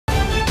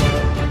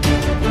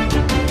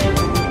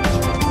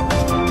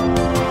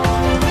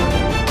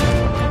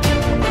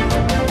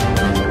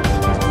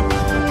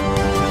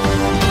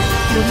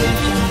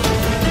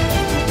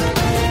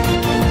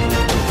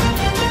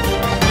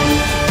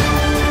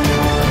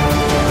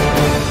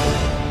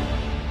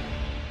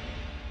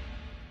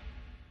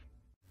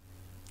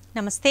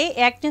నమస్తే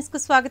act news కు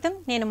స్వాగతం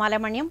నేను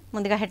మాలమణ్యం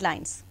ముందుగా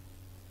హెడ్లైన్స్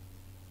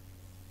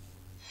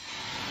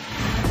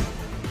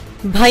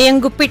భయం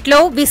గుప్పిట్లో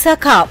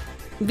విశాఖ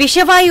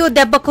విషవాయు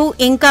దెబ్బకు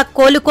ఇంకా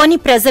కోలుకోని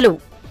ప్రజలు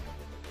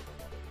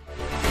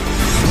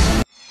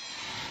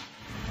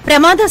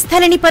ప్రమాద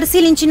స్థలిని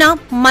పరిశీలించిన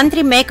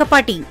మంత్రి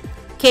మేకపాటి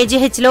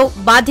కేజీహెచ్లో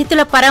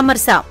బాధితుల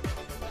పరామర్శ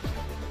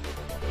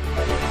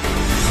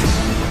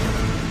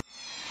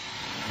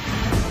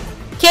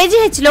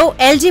కేజీహెచ్లో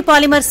ఎల్జీ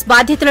పాలిమర్స్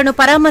బాధితులను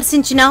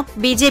పరామర్శించిన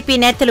బీజేపీ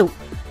నేతలు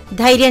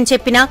ధైర్యం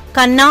చెప్పిన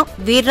కన్నా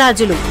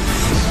వీర్రాజులు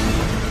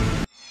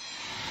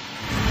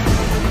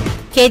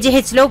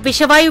కేజీహెచ్లో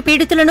విషవాయు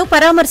పీడితులను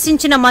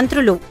పరామర్శించిన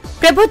మంత్రులు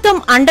ప్రభుత్వం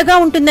అండగా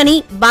ఉంటుందని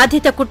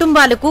బాధిత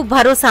కుటుంబాలకు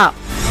భరోసా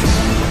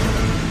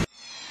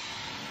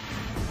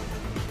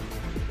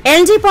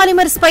ఎల్జీ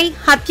పాలిమర్స్ పై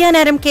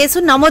హత్యానేరం కేసు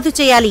నమోదు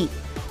చేయాలి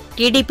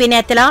టీడీపీ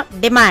నేతల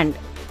డిమాండ్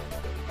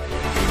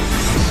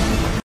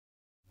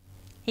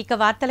ఇక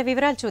వార్తల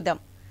వివరాలు చూద్దాం.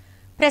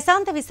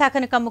 ప్రశాంత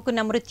విశాఖను కమ్ముకున్న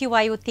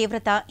మృత్యువాయువు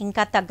తీవ్రత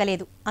ఇంకా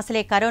తగ్గలేదు.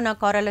 అసలే కరోనా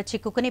కోరలో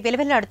చిక్కుకుని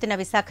విలవిల్లాడుతున్న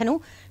విశాఖను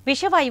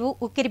విషవాయువు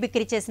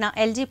ఉక్కిరిబిక్కిరి చేసిన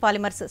ఎల్జీ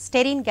పాలిమర్స్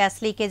స్టెరీన్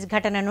గ్యాస్ లీకేజ్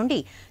ఘటన నుండి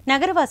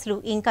నగరవాసులు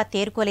ఇంకా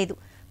తేరుకోలేదు.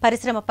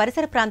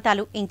 పరిసర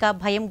ప్రాంతాలు ఇంకా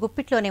భయం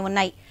గుప్పిట్లోనే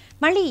ఉన్నాయి.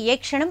 మళ్లీ ఏ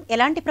క్షణం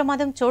ఎలాంటి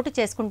ప్రమాదం చోటు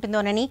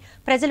చేసుకుంటుందోనని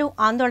ప్రజలు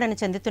ఆందోళన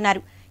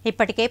చెందుతున్నారు.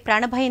 ఇప్పటికే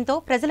ప్రాణభయంతో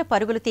ప్రజలు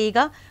పరుగులు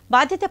తీయగా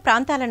బాధిత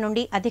ప్రాంతాల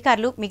నుండి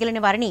అధికారులు మిగిలిన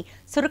వారిని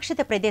సురక్షిత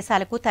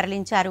ప్రదేశాలకు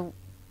తరలించారు.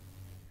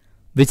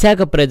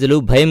 విశాఖ ప్రజలు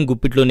భయం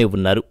గుప్పిట్లోనే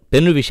ఉన్నారు.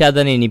 పెను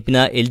విషాదాన్ని నింపిన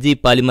ఎల్జీ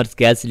పాలిమర్స్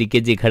గ్యాస్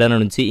లీకేజీ ఘటన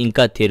నుంచి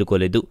ఇంకా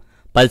తేరుకోలేదు.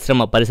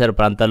 పరిసర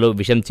ప్రాంతాల్లో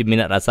విషం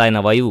చిమ్మిన రసాయన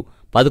వాయువు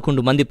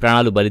 11 మంది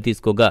ప్రాణాలు బలి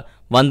తీసుకోగా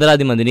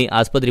వందలాది మందిని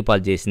ఆసుపత్రి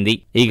పాలు చేసింది.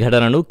 ఈ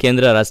ఘటనను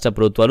కేంద్ర రాష్ట్ర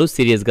ప్రభుత్వాలు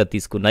సీరియస్గా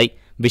తీసుకున్నాయి.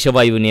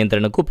 విషవాయువు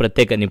నియంత్రణకు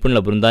ప్రత్యేక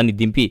నిపుణుల బృందాన్ని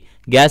దింపి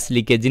గ్యాస్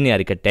లీకేజీని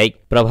అరికట్టాయి.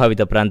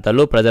 ప్రభావిత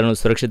ప్రాంతాల్లో ప్రజలను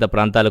సురక్షిత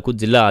ప్రాంతాలకు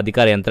జిల్లా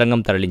అధికార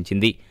యంత్రాంగం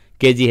తరలించింది.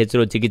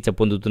 కేజీహెచ్లో చికిత్స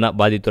పొందుతున్న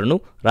బాధితులను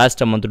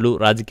రాష్ట్ర మంత్రులు,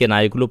 రాజకీయ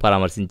నాయకులు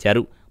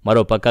పరామర్శించారు.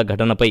 మరోపక్క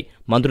ఘటనపై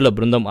మంత్రుల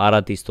బృందం ఆరా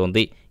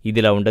తీస్తోంది.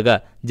 ఇదిలా ఉండగా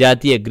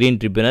జాతీయ గ్రీన్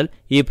ట్రిబ్యునల్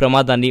ఈ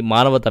ప్రమాదాన్ని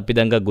మానవ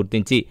తప్పిదంగా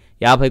గుర్తించి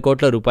 50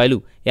 కోట్ల రూపాయలు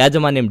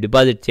యాజమాన్యం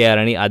డిపాజిట్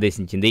చేయాలని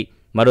ఆదేశించింది.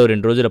 మరో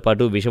 2 రోజుల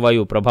పాటు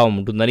విషవాయువు ప్రభావం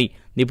ఉంటుందని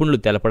నిపుణులు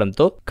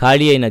తెలపడంతో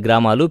ఖాళీ అయిన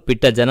గ్రామాలు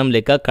పిట్ట జనం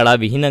లేక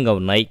కళావిహీనంగా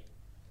ఉన్నాయి.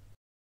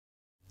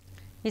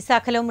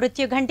 విశాఖలో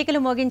మృత్యు ఘంటికలు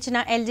మోగించిన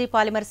ఎల్జీ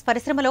పాలిమర్స్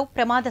పరిశ్రమలో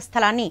ప్రమాద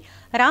స్థలాన్ని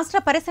రాష్ట్ర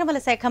పరిశ్రమల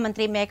శాఖ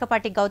మంత్రి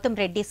మేకపాటి గౌతమ్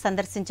రెడ్డి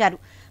సందర్శించారు.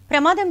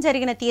 ప్రమాదం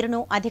జరిగిన తీరును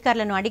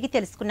అధికారులను అడిగి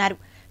తెలుసుకున్నారు.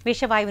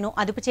 విషవాయువును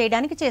అదుపు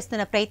చేయడానికి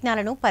చేస్తున్న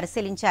ప్రయత్నాలను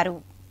పరిశీలించారు.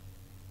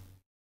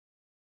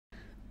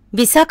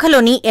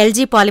 విశాఖలోని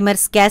ఎల్జీ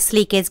పాలిమర్స్ గ్యాస్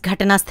లీకేజ్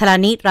ఘటనా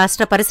స్థలాన్ని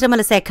రాష్ట్ర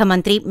పరిశ్రమల శాఖ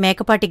మంత్రి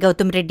మేకపాటి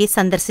గౌతమ్ రెడ్డి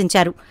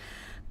సందర్శించారు.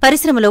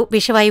 పరిశ్రమలో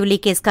విషవాయువు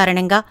లీకేజ్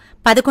కారణంగా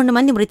 11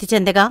 మంది మృతి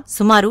చెందగా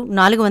సుమారు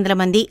 400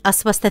 మంది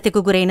అస్వస్థతకు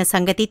గురైన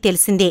సంగతి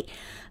తెలిసిందే.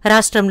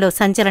 రాష్ట్రంలో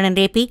సంచలనం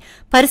రేపి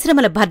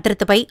పరిశ్రమల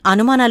భద్రతపై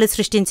అనుమానాలు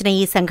సృష్టించిన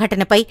ఈ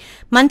సంఘటనపై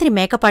మంత్రి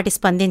మేకపాటి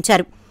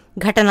స్పందించారు.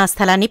 ఘటనా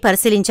స్థలాన్ని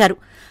పరిశీలించారు.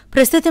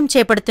 ప్రస్తుతం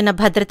చేపడుతున్న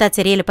భద్రతా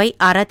చర్యలపై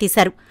ఆరా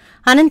తీశారు.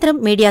 అనంతరం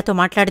మీడియాతో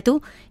మాట్లాడుతూ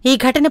ఈ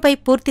ఘటనపై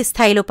పూర్తి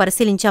స్థాయిలో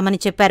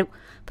పరిశీలించామని చెప్పారు.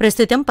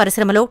 ప్రస్తుతం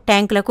పరిశ్రమలో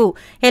ట్యాంకులకు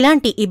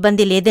ఎలాంటి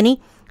ఇబ్బంది లేదని,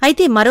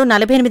 అయితే మరో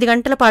 48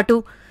 గంటల పాటు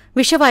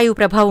విషవాయువు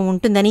ప్రభావం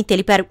ఉంటుందని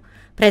తెలిపారు.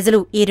 ప్రజలు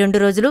ఈ 2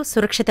 రోజులు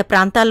సురక్షిత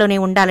ప్రాంతాల్లోనే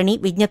ఉండాలని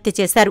విజ్ఞప్తి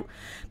చేశారు.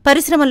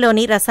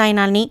 పరిశ్రమల్లోని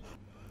రసాయనాల్ని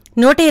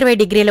 120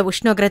 డిగ్రీల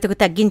ఉష్ణోగ్రతకు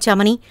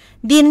తగ్గించామని,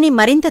 దీనిని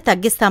మరింత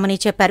తగ్గిస్తామని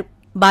చెప్పారు.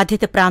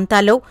 బాధిత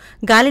ప్రాంతాల్లో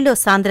గాలిలో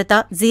సాంద్రత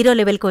 0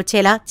 లెవెల్కు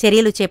వచ్చేలా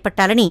చర్యలు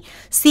చేపట్టాలని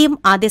సీఎం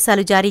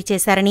ఆదేశాలు జారీ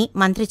చేశారని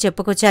మంత్రి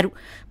చెప్పుకొచ్చారు.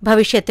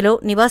 భవిష్యత్తులో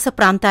నివాస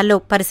ప్రాంతాల్లో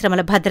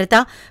పరిశ్రమల భద్రత,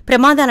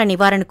 ప్రమాదాల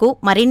నివారణకు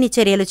మరిన్ని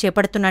చర్యలు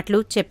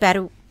చేపడుతున్నట్లు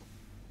చెప్పారు.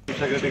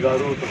 Secretary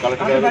garu to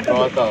collector garu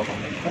tarvata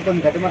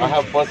I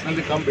have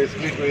personally come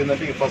basically to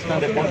ఏందంటే ఈ first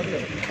hand account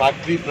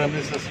factory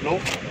premises లో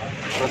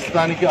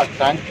ప్రస్తుతానికి ఆ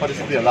ట్యాంక్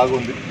పరిస్థితి ఎలాగ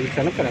ఉంది,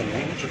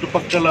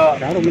 చుట్టుపక్కల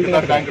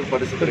ట్యాంకుల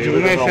పరిస్థితి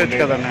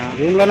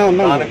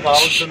దానికి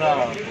కావాల్సిన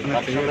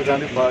రక్షణ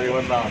కానీ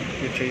ఏమన్నా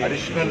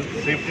అడిషనల్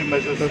సేఫ్టీ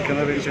మెజర్స్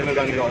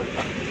దానికి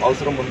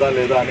అవసరం ఉందా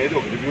లేదా అనేది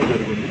ఒక రివ్యూ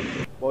జరిగింది.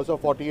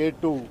 బహుశా 48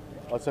 to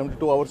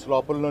 72 అవర్స్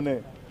లోపలలోనే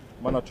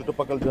మన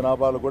చుట్టుపక్కల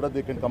జనాభాలు కూడా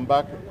they can come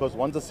back. Because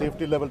once the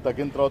safety level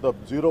తగ్గిన తర్వాత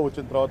 0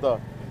 వచ్చిన తర్వాత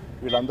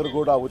వీళ్ళందరూ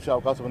కూడా వచ్చే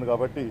అవకాశం ఉంది.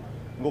 కాబట్టి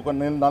ఇంకొక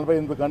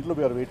 48 గంటలు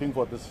we are waiting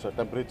for this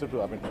temperature to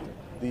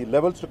the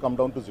levels to come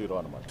down to 0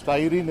 అనమాట.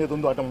 స్టైరీన్ ఏది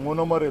ఉందో అంటే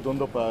మోనోమర్ ఏది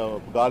ఉందో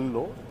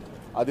గాలిలో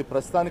అది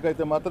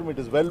ప్రస్తుతానికైతే మాత్రం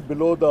it is well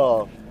below the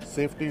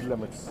safety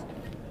limits,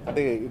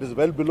 అంటే it is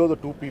well below the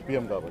 2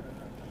 ppm కాబట్టి.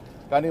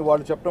 కానీ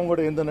వాళ్ళు చెప్పడం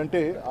కూడా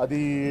ఏంటంటే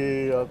అది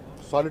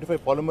సాలిడిఫై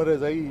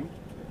పాలిమరైజ్ అయ్యి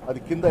అది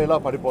కింద ఎలా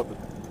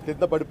పడిపోతుంది.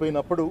 కింద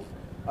పడిపోయినప్పుడు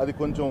అది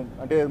కొంచెం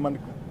అంటే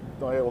మనకి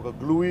ఒక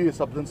గ్లూయి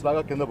సబ్స్టెన్స్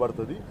లాగా కింద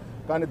పడుతుంది.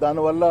 కానీ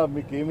దానివల్ల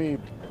మీకు ఏమీ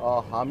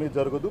హామీ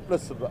జరగదు.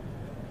 Plus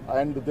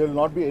and they will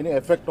not be any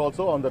effect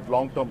also on that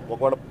long term.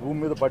 ఒకవేళ భూమి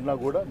మీద పడినా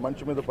కూడా,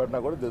 మంచి మీద పడినా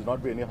కూడా they will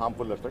not be any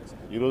harmful effects.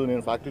 ఈరోజు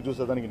నేను ఫ్యాక్టరీ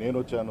చూసేదానికి నేను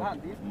వచ్చాను.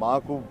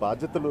 మాకు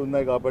బాధ్యతలు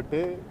ఉన్నాయి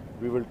కాబట్టి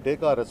వీ విల్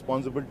టేక్ ఆ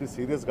రెస్పాన్సిబిలిటీ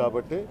సీరియస్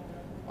కాబట్టి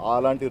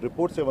అలాంటి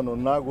రిపోర్ట్స్ ఏమైనా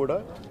ఉన్నా కూడా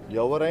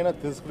ఎవరైనా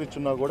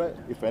తిరస్కరించున్నా కూడా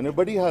if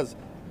anybody has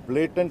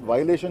blatant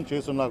violation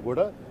చేస్తున్నా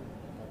కూడా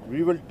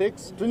we will take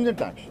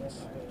stringent actions.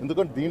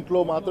 ఎందుకంటే దీంట్లో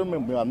మాత్రం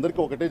మేము అందరికీ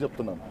ఒకటే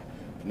చెప్తున్నాను.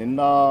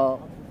 నిన్న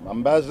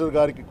అంబాసిడర్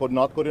గారికి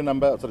సౌత్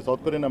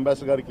కొరియన్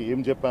అంబాసిడర్ గారికి ఏం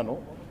చెప్పానో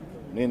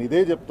నేను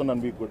ఇదే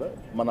చెప్తున్నాను మీకు కూడా,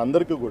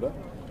 మనందరికీ కూడా.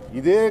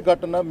 ఇదే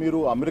ఘటన మీరు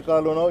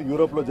అమెరికాలోనో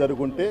యూరోప్లో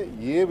జరుగుంటే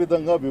ఏ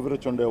విధంగా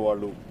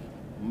వివరించుండేవాళ్ళు.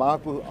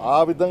 మాకు ఆ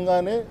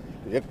విధంగానే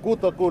ఎక్కువ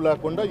తక్కువ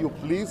లేకుండా you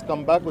please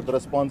come back with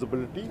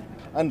responsibility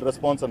and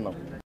response అన్నాం.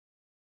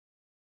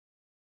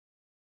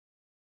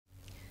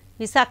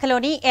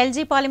 విశాఖలోని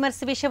ఎల్జీ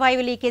పాలిమర్స్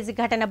విషవాయువు లీకేజీ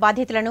ఘటన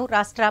బాధితులను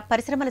రాష్ట్ర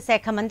పరిశ్రమల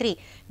శాఖ మంత్రి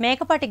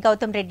మేకపాటి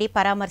గౌతమ్ రెడ్డి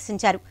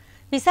పరామర్శించారు.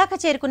 విశాఖ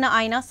చేరుకున్న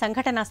ఆయన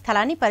సంఘటనా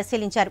స్థలాన్ని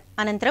పరిశీలించారు.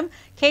 అనంతరం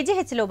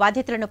కేజీహెచ్లో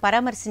బాధితులను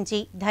పరామర్శించి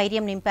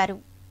ధైర్యం నింపారు.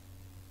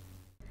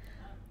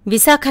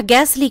 విశాఖ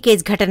గ్యాస్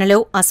లీకేజ్ ఘటనలో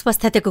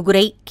అస్వస్థతకు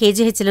గురై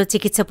కేజీహెచ్లో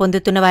చికిత్స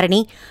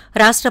పొందుతున్నవారని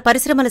రాష్ట్ర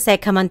పరిశ్రమల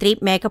శాఖ మంత్రి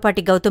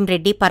మేకపాటి గౌతమ్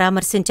రెడ్డి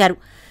పరామర్శించారు.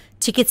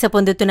 చికిత్స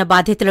పొందుతున్న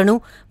బాధితులను,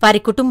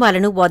 వారి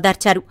కుటుంబాలను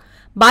ఓదార్చారు.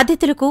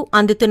 బాధితులకు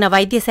అందుతున్న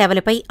వైద్య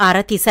సేవలపై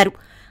ఆరా తీశారు.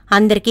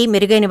 అందరికీ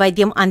మెరుగైన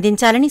వైద్యం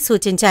అందించాలని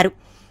సూచించారు.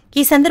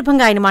 ఈ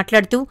సందర్భంగా ఆయన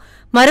మాట్లాడుతూ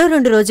మరో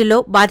 2 రోజుల్లో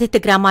బాధిత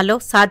గ్రామాల్లో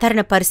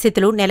సాధారణ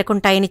పరిస్థితులు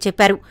నెలకొంటాయని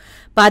చెప్పారు.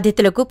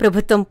 బాధితులకు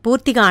ప్రభుత్వం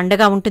పూర్తిగా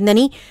అండగా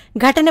ఉంటుందని,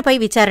 ఘటనపై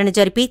విచారణ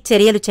జరిపి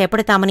చర్యలు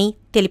చేపడతామని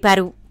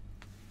తెలిపారు.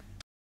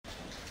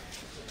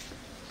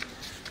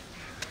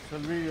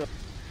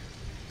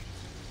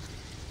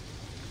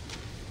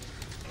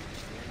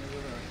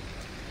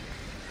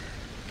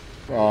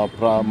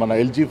 మన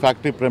ఎల్జీ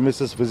ఫ్యాక్టరీ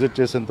ప్రెమిసెస్ విజిట్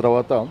చేసిన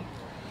తర్వాత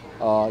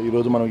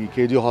ఈరోజు మనం ఈ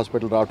కేజీ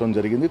హాస్పిటల్ రావడం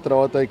జరిగింది.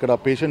 తర్వాత ఇక్కడ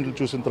పేషెంట్లు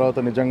చూసిన తర్వాత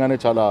నిజంగానే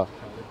చాలా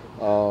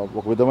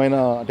ఒక విధమైన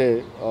అంటే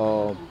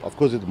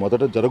అఫ్కోర్స్ ఇది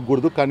మొదట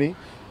జరగకూడదు, కానీ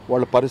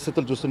వాళ్ళ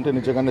పరిస్థితులు చూస్తుంటే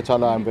నిజంగానే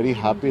చాలా ఐఎమ్ వెరీ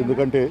హ్యాపీ.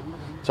 ఎందుకంటే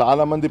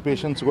చాలామంది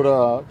పేషెంట్స్ కూడా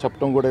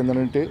చెప్పడం కూడా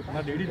ఏంటంటే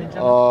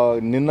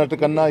నిన్నటి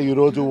కన్నా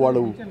ఈరోజు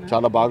వాళ్ళు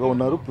చాలా బాగా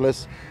ఉన్నారు.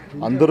 ప్లస్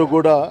అందరూ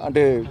కూడా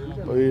అంటే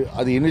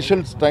అది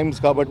ఇనిషియల్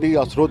టైమ్స్ కాబట్టి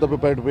ఆ స్లో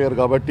తప్పిపోయారు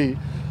కాబట్టి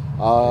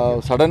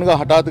సడన్గా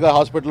హఠాత్తుగా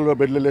హాస్పిటల్లో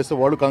బెడ్లు వేస్తే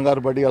వాళ్ళు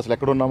కంగారు పడి అసలు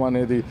ఎక్కడున్నామా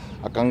అనేది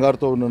ఆ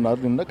కంగారుతో ఉన్నారు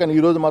నిన్న. కానీ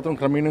ఈరోజు మాత్రం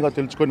క్రమేణంగా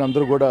తెలుసుకొని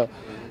అందరూ కూడా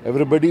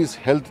ఎవ్రీబడీస్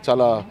హెల్త్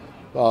చాలా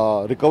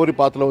రికవరీ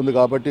పాత్రలో ఉంది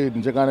కాబట్టి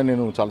నిజంగానే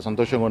నేను చాలా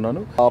సంతోషంగా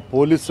ఉన్నాను. ఆ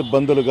పోలీస్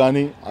సిబ్బందులు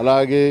కానీ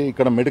అలాగే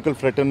ఇక్కడ మెడికల్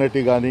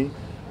ఫ్రెటర్నిటీ కానీ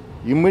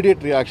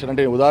ఇమ్మీడియట్ రియాక్షన్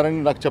అంటే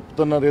ఉదాహరణకి నాకు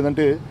చెప్తున్నారు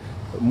ఏంటంటే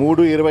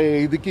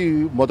 3:25కి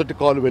మొదటి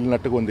కాల్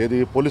వెళ్ళినట్టుగా ఉంది. ఇది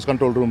పోలీస్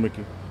కంట్రోల్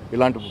రూమ్కి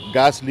ఇలాంటి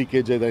గ్యాస్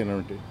లీకేజ్ ఏదైనా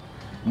ఉంటే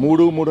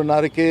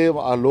 3:30కే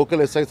ఆ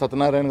లోకల్ ఎస్ఐ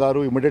సత్యనారాయణ గారు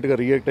ఇమ్మీడియట్గా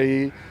రియాక్ట్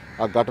అయ్యి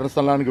ఆ ఘటన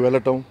స్థలానికి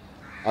వెళ్ళటం,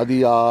 అది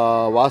ఆ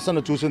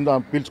వాసన చూసిన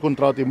పీల్చుకున్న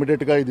తర్వాత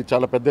ఇమ్మీడియట్గా ఇది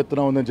చాలా పెద్ద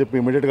ఎత్తున ఉందని చెప్పి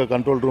ఇమ్మీడియట్గా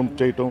కంట్రోల్ రూమ్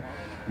చేయటం.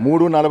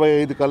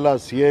 3:45 కల్లా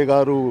సిఐ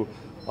గారు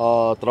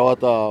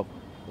తర్వాత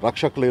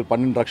రక్షకులు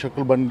 12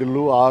 రక్షకుల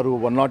బండ్లు, 6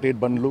 108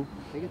 బండ్లు,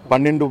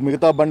 12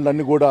 మిగతా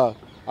బండ్లన్నీ కూడా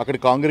అక్కడ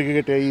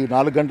కాంగ్రిగేట్ అయ్యి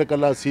 4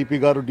 గంటలకల్లా సిపి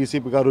గారు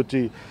డీసీపీ గారు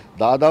వచ్చి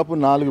దాదాపు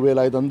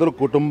 4,500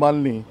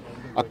 కుటుంబాలని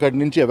అక్కడి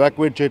నుంచి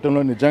ఎవాక్యుయేట్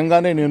చేయడంలో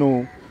నిజంగానే నేను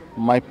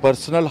my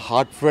personal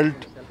heart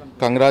felt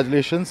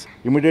congratulations.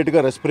 ఇమీడియట్గా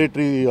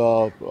రెస్పిరేటరీ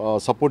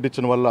సపోర్ట్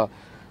ఇచ్చిన వల్ల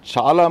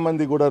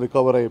చాలామంది కూడా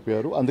రికవర్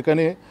అయిపోయారు.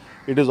 అందుకనే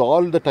it is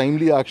all the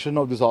timely action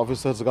of this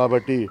officers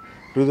కాబట్టి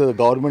to the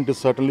government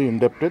is certainly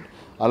indebted.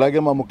 అలాగే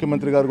మా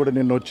ముఖ్యమంత్రి గారు కూడా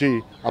నిన్న వచ్చి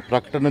ఆ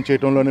ప్రకటన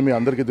చేయడంలోనే మీ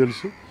అందరికీ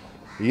తెలుసు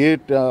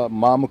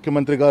మా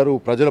ముఖ్యమంత్రి గారు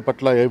ప్రజల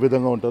పట్ల ఏ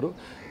విధంగా ఉంటారు.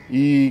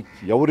 ఈ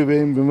ఎవరు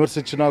ఏం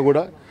విమర్శించినా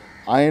కూడా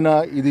ఆయన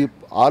ఇది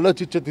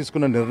ఆలోచించే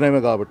తీసుకున్న నిర్ణయమే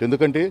కాబట్టి,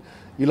 ఎందుకంటే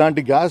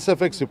ఇలాంటి గ్యాస్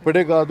ఎఫెక్ట్స్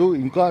ఇప్పుడే కాదు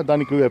ఇంకా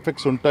దానికి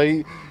ఎఫెక్ట్స్ ఉంటాయి,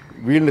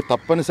 వీళ్ళని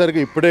తప్పనిసరిగా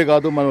ఇప్పుడే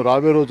కాదు మనం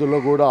రాబోయే రోజుల్లో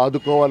కూడా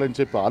ఆదుకోవాలని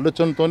చెప్పి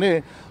ఆలోచనతోనే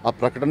ఆ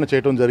ప్రకటన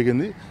చేయడం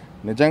జరిగింది.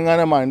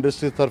 నిజంగానే మా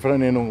ఇండస్ట్రీ తరఫున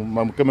నేను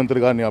మా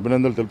ముఖ్యమంత్రి గారిని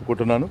అభినందనలు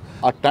తెలుపుకుంటున్నాను.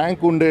 ఆ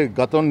ట్యాంక్ ఉండే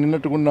గతం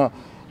నిన్నట్టుకున్న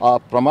ఆ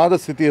ప్రమాద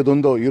స్థితి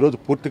ఏదుందో ఈరోజు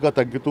పూర్తిగా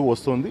తగ్గుతూ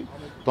వస్తుంది.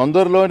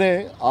 తొందరలోనే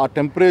ఆ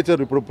టెంపరేచర్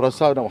ఇప్పుడు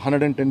ప్రస్తుతం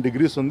 110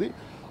 degrees ఉంది.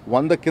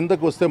 100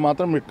 కిందకు వస్తే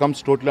మాత్రం it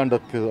comes totally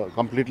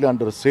completely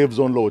under safe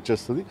జోన్లో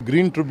వచ్చేస్తుంది.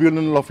 గ్రీన్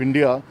ట్రిబ్యునల్ ఆఫ్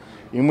ఇండియా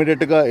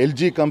ఇమీడియట్గా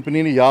ఎల్జీ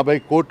కంపెనీని 50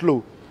 కోట్లు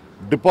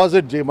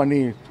డిపాజిట్ చేయమని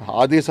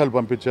ఆదేశాలు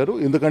పంపించారు.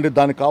 ఎందుకంటే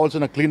దానికి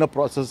కావాల్సిన క్లీనప్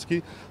ప్రాసెస్కి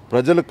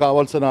ప్రజలకు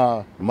కావాల్సిన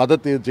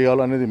మద్దతు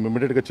చేయాలనేది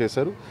ఇమీడియట్గా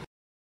చేశారు.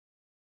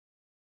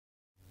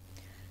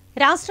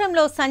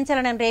 రాష్ట్రంలో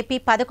సంచలనం రేపి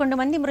 11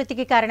 మంది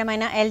మృతికి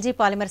కారణమైన ఎల్జీ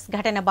పాలిమర్స్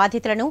ఘటన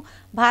బాధితులను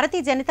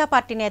భారతీయ జనతా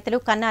పార్టీ నేతలు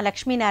కన్నా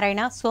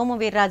లక్ష్మీనారాయణ, సోము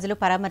వీర్రాజులు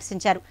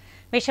పరామర్శించారు.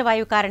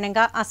 విషవాయువు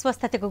కారణంగా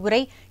అస్వస్థతకు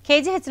గురై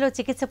కేజీహెచ్లో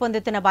చికిత్స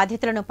పొందుతున్న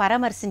బాధితులను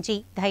పరామర్శించి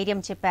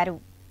ధైర్యం చెప్పారు.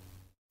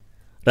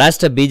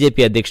 రాష్ట్ర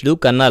బీజేపీ అధ్యక్షుడు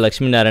కన్నా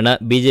లక్ష్మీనారాయణ,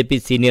 బీజేపీ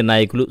సీనియర్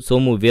నాయకులు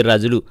సోము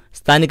వీర్రాజులు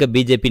స్థానిక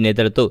బీజేపీ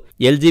నేతలతో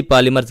ఎల్జీ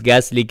పాలిమర్స్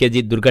గ్యాస్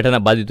లీకేజీ దుర్ఘటన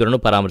బాధితులను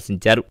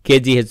పరామర్శించారు.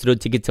 కేజీహెచ్లో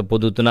చికిత్స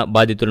పొందుతున్న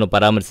బాధితులను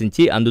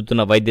పరామర్శించి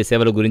అందుతున్న వైద్య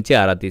సేవల గురించి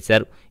ఆరా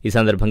తీశారు. ఈ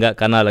సందర్భంగా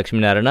కన్నా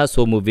లక్ష్మీనారాయణ,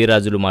 సోము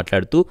వీర్రాజులు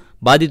మాట్లాడుతూ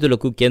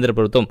బాధితులకు కేంద్ర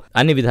ప్రభుత్వం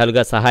అన్ని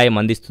విధాలుగా సహాయం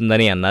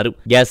అందిస్తుందని అన్నారు.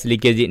 గ్యాస్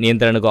లీకేజీ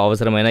నియంత్రణకు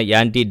అవసరమైన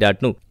యాంటీ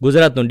డాట్ను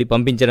గుజరాత్ నుండి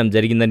పంపించడం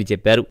జరిగిందని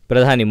చెప్పారు.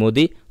 ప్రధాని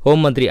మోదీ,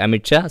 హోంమంత్రి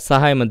అమిత్ షా,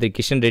 సహాయ మంత్రి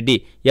కిషన్ రెడ్డి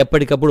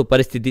ఎప్పటికప్పుడు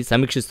పరిస్థితి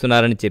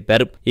సమీక్షిస్తున్నారని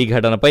చెప్పారు. ఈ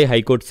ఘటనపై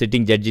హైకోర్టు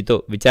సిట్టింగ్ జడ్జితో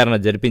విచారణ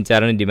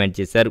జరిపించాలని డిమాండ్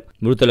చేశారు.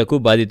 మృతులకు,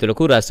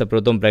 బాధితులకు రాష్ట్ర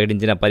ప్రభుత్వం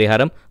ప్రకటించిన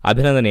పరిహారం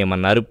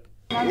అభినందనీయమన్నారు.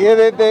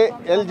 ఏదైతే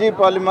ఎల్జీ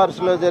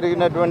పాలిమర్స్లో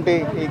జరిగినటువంటి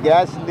ఈ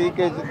గ్యాస్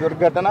లీకేజ్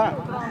దుర్ఘటన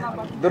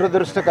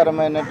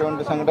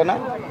దురదృష్టకరమైనటువంటి సంఘటన.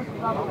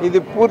 ఇది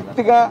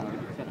పూర్తిగా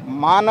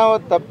మానవ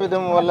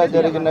తప్పిదం వల్ల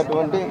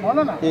జరిగినటువంటి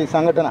ఈ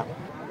సంఘటన.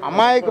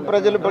 అమాయక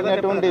ప్రజలు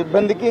పడినటువంటి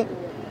ఇబ్బందికి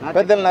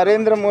పెద్దలు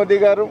నరేంద్ర మోదీ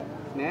గారు,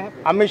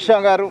 అమిత్ షా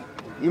గారు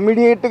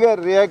ఇమీడియట్గా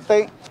రియాక్ట్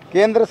అయి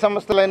కేంద్ర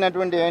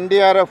సంస్థలైనటువంటి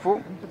ఎన్డీఆర్ఎఫ్,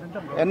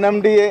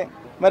 ఎన్ఎండిఏ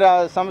మరి ఆ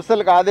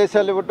సంస్థలకు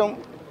ఆదేశాలు ఇవ్వటం,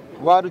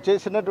 వారు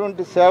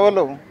చేసినటువంటి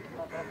సేవలు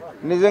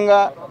నిజంగా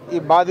ఈ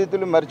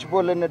బాధితులు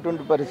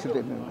మర్చిపోలేనటువంటి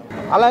పరిస్థితి.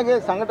 అలాగే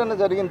సంఘటన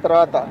జరిగిన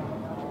తర్వాత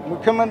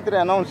ముఖ్యమంత్రి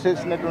అనౌన్స్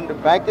చేసినటువంటి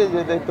ప్యాకేజ్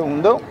ఏదైతే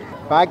ఉందో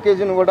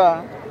ప్యాకేజీని కూడా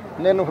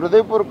నేను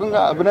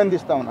హృదయపూర్వకంగా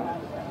అభినందిస్తా ఉన్నాను.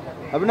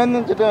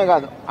 అభినందించడమే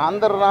కాదు,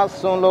 ఆంధ్ర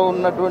రాష్ట్రంలో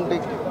ఉన్నటువంటి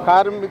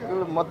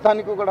కార్మికులు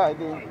మొత్తానికి కూడా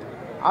ఇది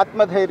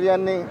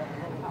ఆత్మధైర్యాన్ని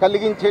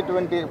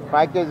కలిగించేటువంటి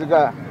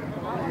ప్యాకేజీగా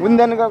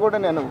ఉందనిగా కూడా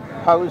నేను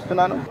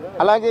భావిస్తున్నాను.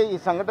 అలాగే ఈ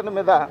సంఘటన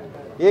మీద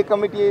ఏ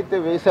కమిటీ అయితే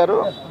వేశారో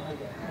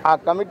ఆ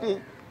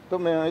కమిటీతో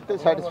మేమైతే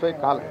సాటిస్ఫై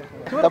కాలేదు.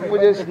 తప్పు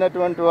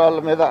చేసినటువంటి వాళ్ళ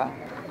మీద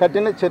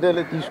కఠిన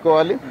చర్యలు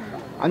తీసుకోవాలి.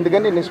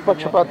 అందుకని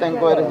నిష్పక్షపాత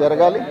ఎంక్వైరీ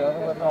జరగాలి.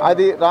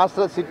 అది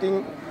రాష్ట్ర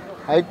సిట్టింగ్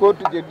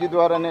హైకోర్టు జడ్జి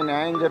ద్వారానే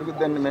న్యాయం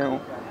జరుగుతుందని మేము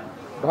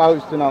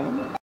భావిస్తున్నాము.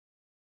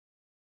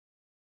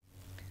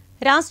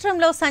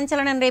 రాష్ట్రంలో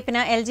సంచలనం రేపిన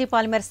ఎల్జీ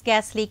పాలిమర్స్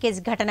గ్యాస్ లీకేజ్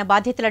ఘటన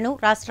బాధితులను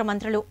రాష్ట్ర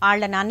మంత్రులు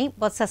ఆళ్ల నాని,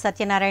 బొత్స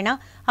సత్యనారాయణ,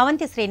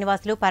 అవంతి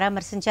శ్రీనివాసులు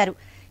పరామర్శించారు.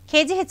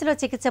 కేజీహెచ్లో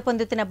చికిత్స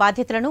పొందుతున్న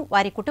బాధితులను,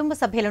 వారి కుటుంబ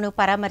సభ్యులను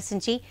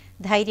పరామర్శించి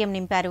ధైర్యం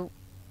నింపారు.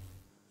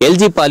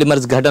 ఎల్జీ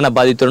పాలిమర్స్ ఘటన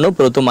బాధితులను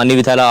ప్రభుత్వం అన్ని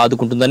విధాలా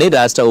ఆదుకుంటుందని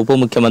రాష్ట్ర ఉప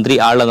ముఖ్యమంత్రి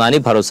ఆళ్ల నాని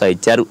భరోసా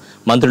ఇచ్చారు.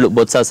 మంత్రులు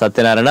బొత్స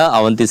సత్యనారాయణ,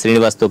 అవంతి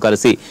శ్రీనివాస్తో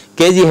కలిసి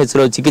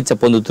కేజీహెచ్లో చికిత్స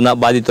పొందుతున్న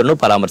బాధితులను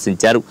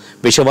పరామర్శించారు.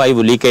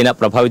 విషవాయువు లీకైన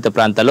ప్రభావిత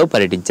ప్రాంతాల్లో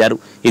పర్యటించారు.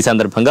 ఈ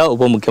సందర్భంగా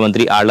ఉప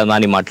ముఖ్యమంత్రి ఆళ్ల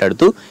నాని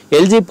మాట్లాడుతూ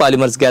ఎల్జీ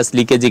పాలిమర్స్ గ్యాస్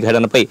లీకేజీ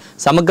ఘటనపై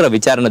సమగ్ర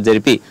విచారణ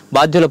జరిపి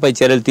బాధ్యులపై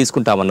చర్యలు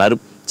తీసుకుంటామన్నారు.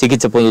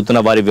 చికిత్స పొందుతున్న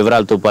వారి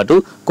వివరాలతో పాటు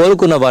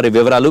కోలుకున్న వారి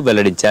వివరాలు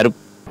వెల్లడించారు.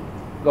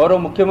 గౌరవ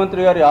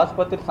ముఖ్యమంత్రి గారి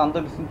ఆసుపత్రి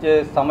సందర్శించే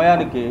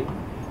సమయానికి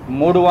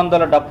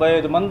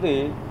 375 మంది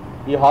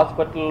ఈ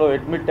హాస్పిటల్లో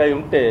అడ్మిట్ అయి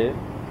ఉంటే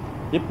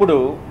ఇప్పుడు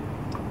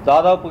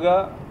దాదాపుగా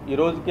ఈ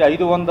రోజుకి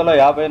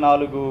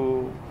 554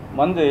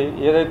 మంది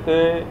ఏదైతే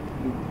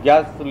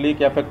గ్యాస్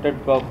లీక్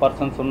ఎఫెక్టెడ్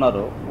పర్సన్స్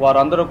ఉన్నారో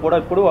వారందరూ కూడా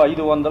ఇప్పుడు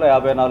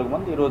 554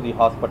 మంది ఈరోజు ఈ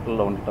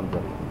హాస్పిటల్లో ఉండటం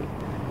జరిగింది.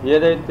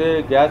 ఏదైతే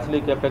గ్యాస్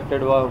లీక్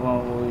ఎఫెక్టెడ్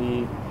ఈ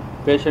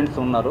పేషెంట్స్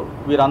ఉన్నారో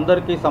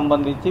వీరందరికీ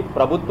సంబంధించి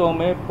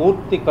ప్రభుత్వమే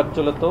పూర్తి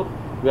ఖర్చులతో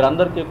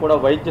వీరందరికీ కూడా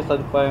వైద్య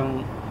సదుపాయం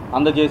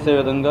అందజేసే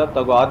విధంగా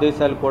తగు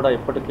ఆదేశాలు కూడా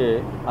ఇప్పటికే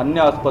అన్ని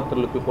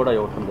ఆసుపత్రులకు కూడా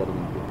ఇవ్వటం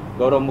జరిగింది.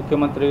 గౌరవ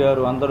ముఖ్యమంత్రి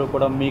గారు అందరూ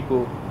కూడా మీకు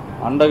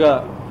అండగా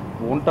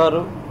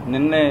ఉంటారు.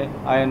 నిన్నే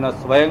ఆయన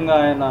స్వయంగా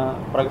ఆయన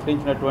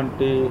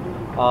ప్రకటించినటువంటి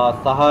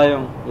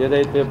సహాయం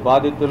ఏదైతే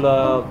బాధితుల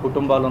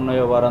కుటుంబాలు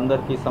ఉన్నాయో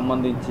వారందరికీ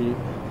సంబంధించి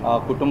ఆ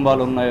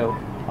కుటుంబాలు ఉన్నాయో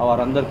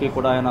వారందరికీ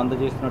కూడా ఆయన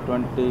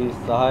అందజేసినటువంటి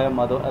సహాయం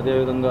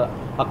అదేవిధంగా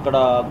అక్కడ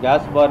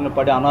గ్యాస్ బారిన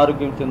పడి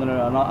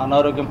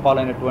అనారోగ్యం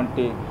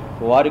పాలైనటువంటి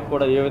వారికి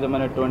కూడా ఏ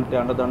విధమైనటువంటి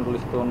అండదండలు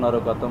ఇస్తూ ఉన్నారో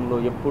గతంలో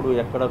ఎప్పుడు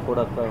ఎక్కడ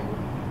కూడా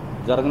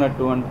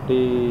జరగనటువంటి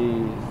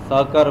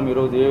సహకారం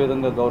ఈరోజు ఏ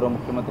విధంగా గౌరవ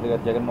ముఖ్యమంత్రి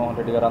గారు జగన్మోహన్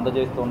రెడ్డి గారు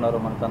అందజేస్తూ ఉన్నారో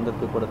మనకు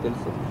అందరికీ కూడా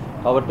తెలుసు.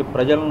 కాబట్టి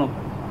ప్రజలను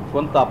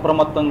కొంత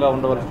అప్రమత్తంగా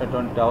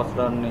ఉండవలసినటువంటి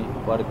అవసరాన్ని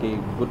వారికి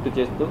గుర్తు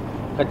చేస్తూ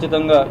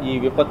ఖచ్చితంగా ఈ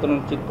విపత్తు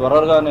నుంచి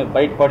త్వరగానే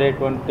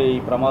బయటపడేటువంటి ఈ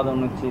ప్రమాదం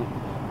నుంచి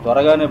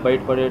త్వరగానే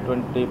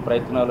బయటపడేటువంటి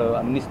ప్రయత్నాలు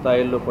అన్ని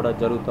స్థాయిల్లో కూడా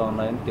జరుగుతూ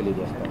ఉన్నాయని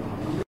తెలియజేస్తాను.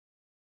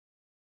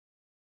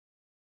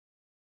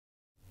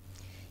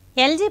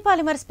 ఎల్జీ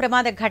పాలిమర్స్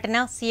ప్రమాద ఘటన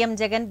సీఎం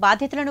జగన్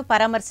బాధితులను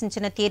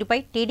పరామర్శించిన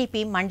తీరుపై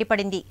టీడీపీ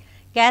మండిపడింది.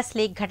 గ్యాస్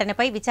లీక్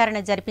ఘటనపై విచారణ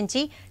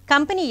జరిపించి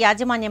కంపెనీ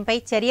యాజమాన్యంపై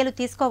చర్యలు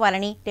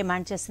తీసుకోవాలని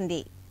డిమాండ్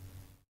చేసింది.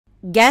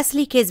 గ్యాస్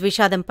లీకేజ్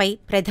విషాదంపై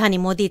ప్రధాని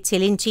మోదీ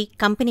చెలించి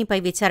కంపెనీపై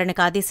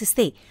విచారణకు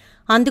ఆదేశిస్తే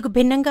అందుకు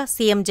భిన్నంగా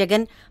సీఎం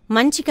జగన్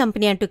మంచి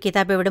కంపెనీ అంటూ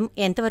కితాబివ్వడం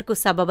ఎంతవరకు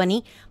సబబని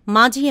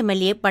మాజీ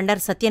ఎమ్మెల్యే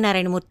బండారు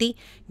సత్యనారాయణమూర్తి,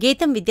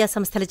 గీతం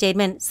విద్యాసంస్థల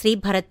చైర్మన్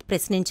శ్రీభరత్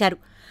ప్రశ్నించారు.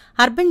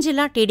 అర్బన్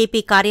జిల్లా టీడీపీ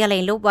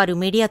కార్యాలయంలో వారు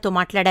మీడియాతో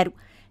మాట్లాడారు.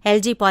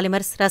 ఎల్జీ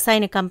పాలిమర్స్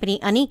రసాయన కంపెనీ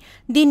అని,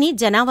 దీన్ని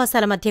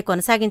జనావాసాల మధ్య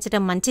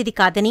కొనసాగించడం మంచిది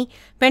కాదని,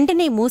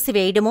 వెంటనే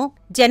మూసివేయడమో,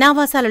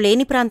 జనావాసాలు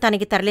లేని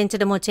ప్రాంతానికి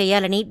తరలించడమో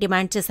చేయాలని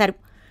డిమాండ్ చేశారు.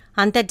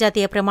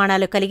 అంతర్జాతీయ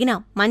ప్రమాణాలు కలిగిన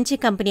మంచి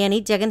కంపెనీ అని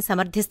జగన్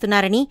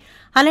సమర్థిస్తున్నారని,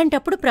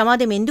 అలాంటప్పుడు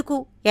ప్రమాదం ఎందుకు,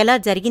 ఎలా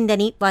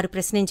జరిగిందని వారు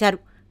ప్రశ్నించారు.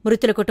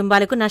 మృతుల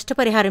కుటుంబాలకు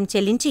నష్టపరిహారం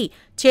చెల్లించి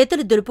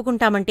చేతులు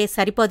దులుపుకుంటామంటే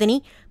సరిపోదని,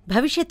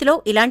 భవిష్యత్తులో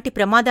ఇలాంటి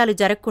ప్రమాదాలు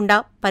జరగకుండా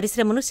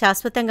పరిశ్రమను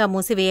శాశ్వతంగా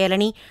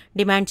మూసివేయాలని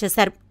డిమాండ్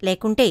చేశారు.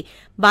 లేకుంటే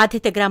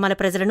బాధిత గ్రామాల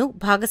ప్రజలను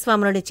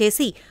భాగస్వాములను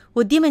చేసి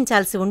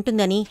ఉద్యమించాల్సి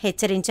ఉంటుందని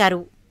హెచ్చరించారు.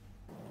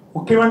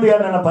 ముఖ్యమంత్రి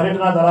గారు నిన్న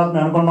పర్యటన తర్వాత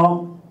మేము అనుకున్నాం,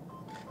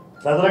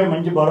 ప్రజలకు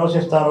మంచి భరోసా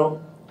ఇస్తారు.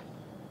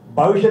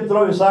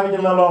 భవిష్యత్తులో విశాఖ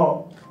జిల్లాలో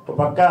ఒక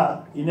పక్క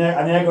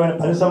అనేకమైన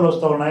పరిశ్రమలు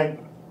వస్తూ ఉన్నాయి.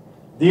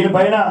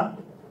 దీనిపైన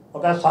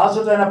ఒక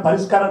శాశ్వతమైన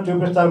పరిష్కారం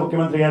చూపిస్తారు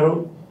ముఖ్యమంత్రి గారు.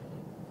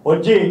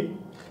 వచ్చి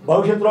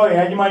భవిష్యత్తులో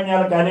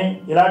యాజమాన్యాలు కానీ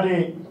ఇలాంటి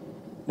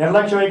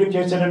నిర్లక్ష్య వైఖరి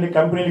చేసేటువంటి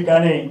కంపెనీలు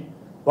కానీ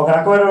ఒక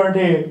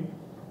రకమైనటువంటి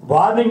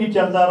వార్నింగ్ ఇచ్చి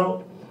వెళ్తారు.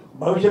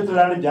 భవిష్యత్తులో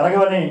ఇలాంటివి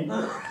జరగవని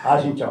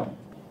ఆశించాం.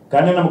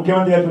 కానీ నిన్న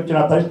ముఖ్యమంత్రి గారికి వచ్చిన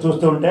పరిస్థితి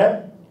చూస్తూ ఉంటే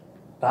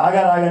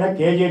రాగానే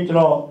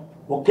కేజీహెచ్లో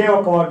ఒకే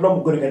ఒక్క వార్డులో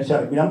 3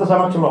 కలిశారు. మీరంత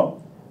సమక్షంలో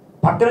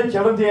పక్కనే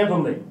చిల్డ్రన్ థియేటర్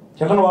ఉంది,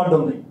 చిల్డ్రన్ వార్డు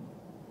ఉంది.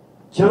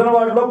 చిల్డ్రన్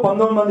వార్డులో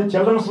 19 మంది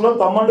చిల్డ్రన్స్లో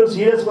తమ్ముడు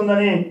సీరియస్గా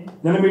ఉందని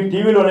నేను మీ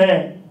టీవీలోనే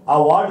ఆ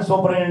వార్డు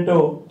సూపరింటెండెంట్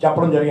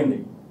చెప్పడం జరిగింది.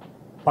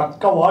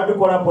 పక్క వార్డు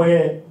కూడా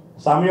పోయే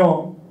సమయం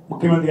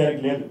ముఖ్యమంత్రి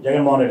గారికి లేదు,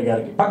 జగన్మోహన్ రెడ్డి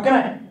గారికి.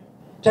 పక్కనే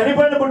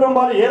చనిపోయిన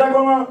కుటుంబాలు ఏ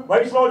రకంగా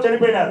వయసులో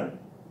చనిపోయినారు,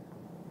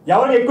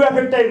 ఎవరికి ఎక్కువ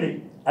ఎఫెక్ట్ అయింది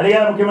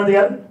అడిగారు ముఖ్యమంత్రి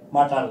గారు,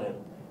 మాట్లాడలేదు.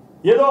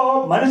 ఏదో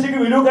మనిషికి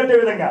విలువ కట్టే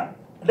విధంగా,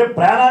 అంటే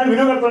ప్రాణానికి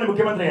విలువ కడుతుంది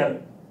ముఖ్యమంత్రి గారు.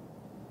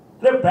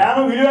 అంటే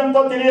ప్రాణం విలువ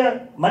ఎంతో తెలియ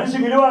మనిషి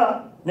విలువ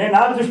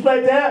నా దృష్టిలో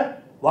అయితే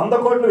 100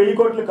 కోట్లు 1000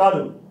 కోట్లు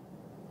కాదు.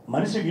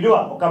 మనిషి విలువ,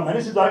 ఒక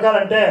మనిషి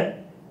దొరకాలంటే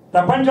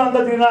ప్రపంచం అంతా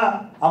తిరిగినా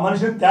ఆ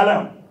మనిషిని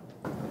తేలేం.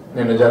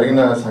 నిన్న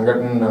జరిగిన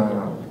సంఘటన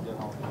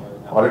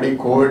ఆల్రెడీ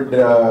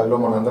కోవిడ్లో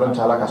మనందరం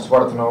చాలా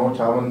కష్టపడుతున్నాము.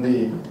 చాలామంది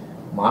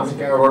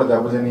మానసికంగా కూడా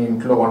దెబ్బతిని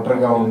ఇంట్లో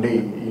ఒంటరిగా ఉండి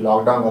ఈ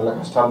లాక్డౌన్ వల్ల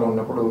కష్టాల్లో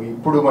ఉన్నప్పుడు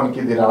ఇప్పుడు మనకి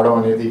ఇది రావడం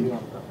అనేది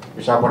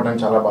విశాఖపట్నం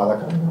చాలా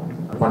బాధాకరంగా ఉంది.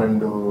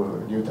 12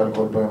 జీవితాలు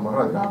కోల్పోయాం మనం.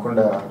 అది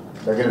కాకుండా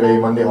దగ్గర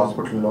 1000 మంది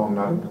హాస్పిటల్లో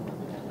ఉన్నారు.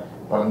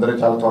 వాళ్ళందరూ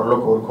చాలా త్వరలో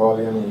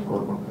కోరుకోవాలి అని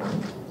కోరుకుంటున్నాను.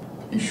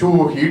 ఇష్యూ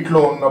హీట్లో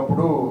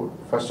ఉన్నప్పుడు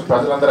ఫస్ట్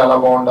ప్రజలందరూ ఎలా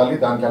బాగుండాలి,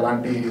 దానికి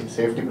ఎలాంటి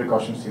సేఫ్టీ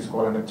ప్రికాషన్స్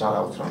తీసుకోవాలనేది చాలా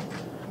అవసరం.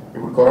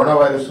 ఇప్పుడు కరోనా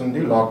వైరస్ ఉంది,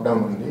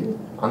 లాక్డౌన్ ఉంది,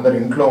 అందరు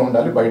ఇంట్లో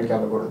ఉండాలి, బయటకు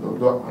వెళ్ళకూడదు,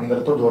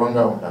 అందరితో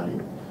దూరంగా ఉండాలి.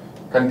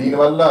 కానీ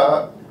దీనివల్ల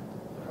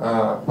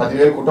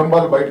 10,000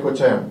 కుటుంబాలు బయటకు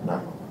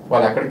వచ్చాయంటున్నారు.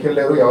 వాళ్ళు ఎక్కడికి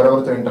వెళ్ళారు,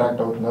 ఎవరెవరితో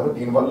ఇంటరాక్ట్ అవుతున్నారు,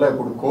 దీనివల్ల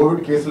ఇప్పుడు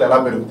కోవిడ్ కేసులు ఎలా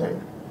పెరుగుతాయి,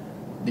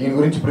 దీని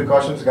గురించి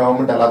ప్రికాషన్స్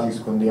గవర్నమెంట్ ఎలా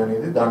తీసుకుంది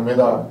అనేది దాని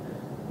మీద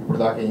ఇప్పుడు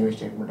దాకా ఏమీ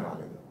స్టేట్మెంట్ రాలేదు.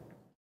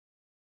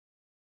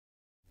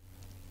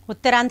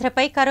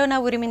 ఉత్తరాంధ్రపై కరోనా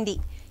ఉరిమింది.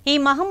 ఈ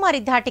మహమ్మారి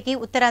ధాటికి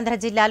ఉత్తరాంధ్ర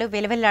జిల్లాలు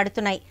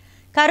వెలవెల్లాడుతున్నాయి.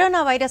 కరోనా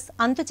వైరస్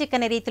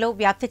అంతుచిక్కని రీతిలో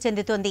వ్యాప్తి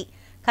చెందుతోంది.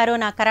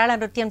 కరోనా కరాళ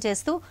నృత్యం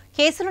చేస్తూ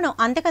కేసులను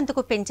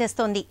అంతకంతకు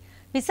పెంచేస్తోంది.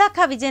 విశాఖ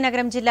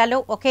విజయనగరం జిల్లాలో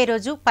ఒకే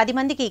రోజు 10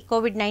 మందికి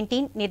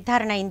కోవిడ్-19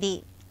 నిర్ధారణ అయింది.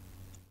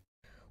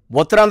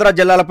 ఉత్తరాంధ్ర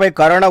జిల్లాలపై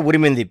కరోనా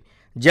ఉరిమింది.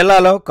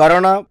 జిల్లాలో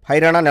కరోనా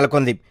హైరాణ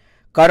నెలకొంది.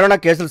 కరోనా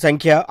కేసుల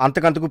సంఖ్య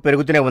అంతకంతకు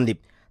పెరుగుతూనే ఉంది.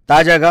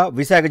 తాజాగా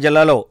విశాఖ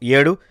జిల్లాలో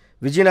 7,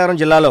 విజయనగరం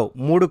జిల్లాలో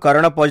 3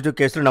 కరోనా పాజిటివ్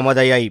కేసులు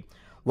నమోదయ్యాయి.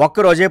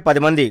 ఒక్కరోజే 10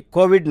 మంది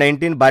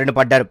కోవిడ్-19 బారిన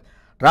పడ్డారు.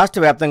 రాష్ట్ర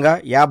వ్యాప్తంగా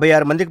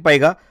 56 మందికి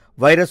పైగా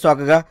వైరస్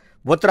సోకగా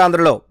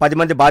ఉత్తరాంధ్రలో 10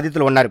 మంది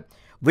బాధితులు ఉన్నారు.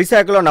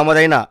 విశాఖలో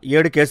నమోదైన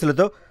 7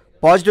 కేసులతో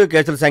పాజిటివ్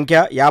కేసుల సంఖ్య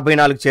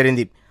 54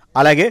 చేరింది.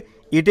 అలాగే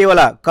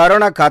ఇటీవల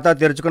కరోనా ఖాతా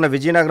తెరుచుకున్న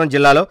విజయనగరం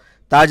జిల్లాలో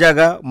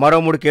తాజాగా మరో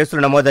 3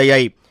 కేసులు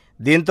నమోదయ్యాయి.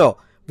 దీంతో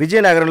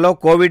విజయనగరంలో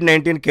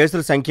కోవిడ్-19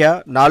 కేసుల సంఖ్య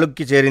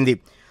 4కి చేరింది.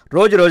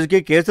 రోజురోజుకి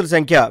కేసుల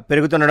సంఖ్య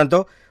పెరుగుతుండటంతో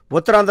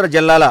ఉత్తరాంధ్ర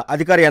జిల్లాల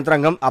అధికార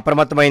యంత్రాంగం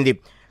అప్రమత్తమైంది.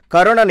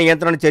 కరోనా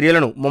నియంత్రణ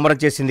చర్యలను ముమ్మరం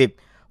చేసింది.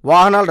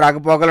 వాహనాల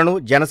రాకపోకలను,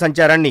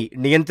 జనసంచారాన్ని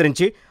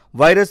నియంత్రించి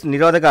వైరస్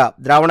నిరోధక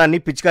ద్రావణాన్ని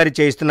పిచికారీ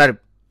చేయిస్తున్నారు.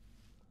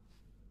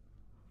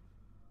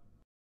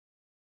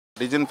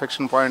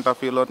 డిజిన్ఫెక్షన్ పాయింట్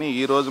ఆఫ్ వ్యూలోని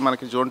ఈరోజు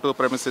మనకి జోన్ 2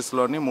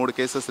 ప్రెమిసెస్లోని 3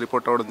 కేసెస్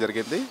రిపోర్ట్ అవ్వడం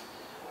జరిగింది.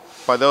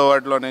 10వ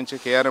వార్డులో నుంచి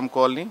కేఆర్ఎం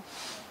కాలనీ,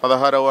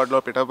 16వ వార్డులో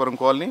పిఠాపురం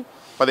కాలనీ,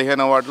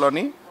 15వ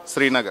వార్డులోని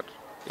శ్రీనగర్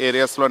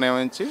ఏరియాస్లోనే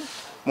నుంచి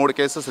 3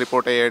 కేసెస్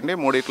రిపోర్ట్ అయ్యాయండి.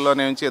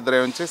 3లోనే నుంచి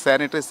 2 నుంచి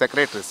శానిటరీ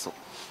సెక్రటరీస్.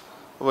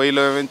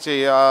 వీళ్ళు నుంచి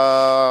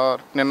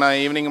నిన్న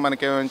ఈవినింగ్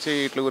మనకేమించి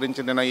వీటి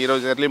గురించి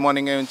ఈరోజు ఎర్లీ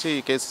మార్నింగ్ నుంచి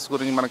ఈ కేసెస్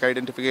గురించి మనకు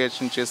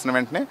ఐడెంటిఫికేషన్ చేసిన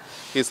వెంటనే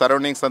ఈ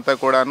సరౌండింగ్స్ అంతా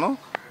కూడాను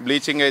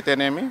బ్లీచింగ్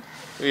అయితేనేమి,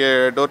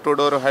 door to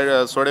door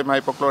sodium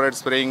hypochlorite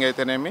spraying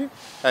అయితేనేమి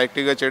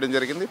యాక్టివ్గా చేయడం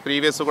జరిగింది.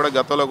 ప్రీవియస్ కూడా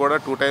గతంలో కూడా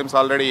 2 times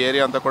ఆల్రెడీ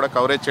ఏరియా అంతా కూడా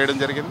కవరేజ్ చేయడం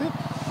జరిగింది.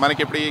 మనకి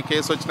ఇప్పుడు ఈ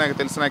కేసు వచ్చినాక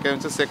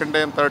తెలిసినాకేమించి 2nd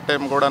time 3rd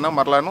time కూడాను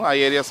మరలాను ఆ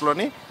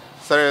ఏరియాస్లోని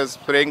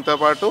స్ప్రేయింగ్తో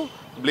పాటు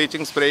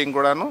బ్లీచింగ్ స్ప్రేయింగ్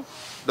కూడాను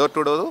డోర్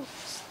టు డోర్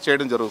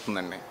చేయడం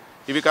జరుగుతుందండి.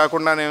 ఇవి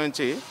కాకుండా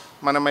నుంచి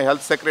మనం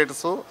హెల్త్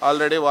సెక్రటరీస్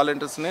ఆల్రెడీ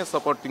వాలంటీర్స్ని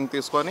సపోర్టింగ్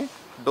తీసుకొని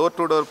డోర్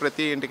టు డోర్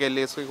ప్రతి ఇంటికి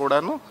వెళ్ళేసి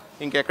కూడాను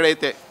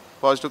ఇంకెక్కడైతే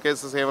పాజిటివ్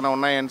కేసెస్ ఏమైనా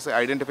ఉన్నాయని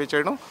ఐడెంటిఫై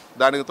చేయడం,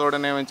 దానికి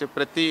తోడనేమించి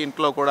ప్రతి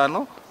ఇంట్లో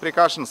కూడాను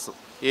ప్రికాషన్స్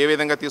ఏ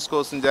విధంగా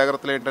తీసుకోవాల్సిన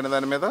జాగ్రత్తలు ఏంటనే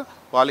దాని మీద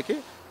వాళ్ళకి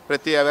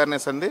ప్రతి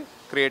అవేర్నెస్ అనేది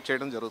క్రియేట్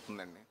చేయడం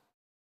జరుగుతుందండి.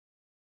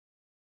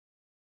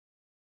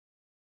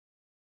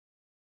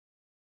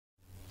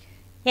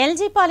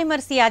 ఎల్జీ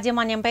పాలిమర్స్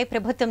యాజమాన్యంపై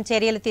ప్రభుత్వం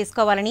చర్యలు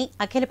తీసుకోవాలని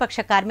అఖిలపక్ష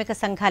కార్మిక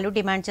సంఘాలు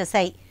డిమాండ్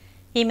చేశాయి.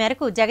 ఈ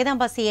మేరకు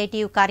జగదాంబ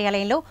సిఐటియు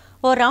కార్యాలయంలో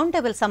ఓ రౌండ్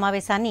టేబుల్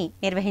సమావేశాన్ని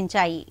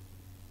నిర్వహించాయి.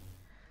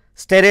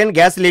 Styrene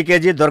gas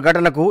leakage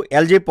దుర్ఘటనకు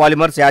LG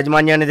polymers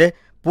యాజమాన్యానిదే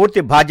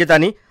పూర్తి బాధ్యత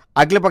అని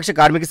అఖిలపక్ష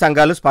కార్మిక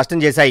సంఘాలు స్పష్టం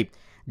చేశాయి.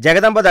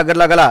 జగదాంబ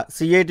దగ్గరలో గల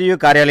సిఐటియు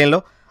కార్యాలయంలో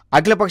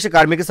అఖిలపక్ష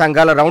కార్మిక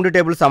సంఘాల రౌండ్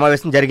టేబుల్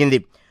సమావేశం జరిగింది.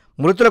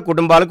 మృతుల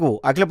కుటుంబాలకు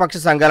అఖిలపక్ష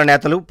సంఘాల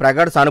నేతలు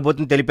ప్రగాఢ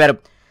సానుభూతిని తెలిపారు.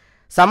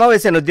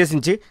 సమావేశాన్ని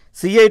ఉద్దేశించి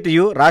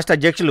సిఐటియు రాష్ట్ర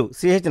అధ్యక్షులు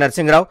సిహెచ్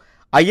నరసింహరావు,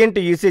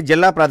 ఐఎన్టీయూసీ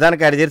జిల్లా ప్రధాన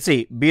కార్యదర్శి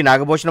బి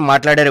నాగభూషణం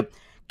మాట్లాడారు.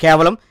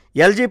 కేవలం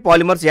ఎల్జీ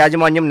పాలిమర్స్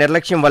యాజమాన్యం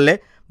నిర్లక్ష్యం వల్లే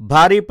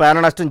భారీ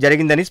ప్రాణనష్టం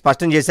జరిగిందని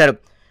స్పష్టం చేశారు.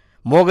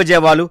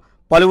 మూగజీవాలు,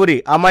 పలువురి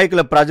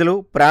అమాయకుల ప్రజలు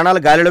ప్రాణాల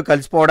గాలిలో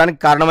కలిసిపోవడానికి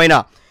కారణమైన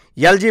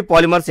ఎల్జీ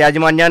పాలిమర్స్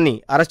యాజమాన్యాన్ని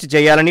అరెస్టు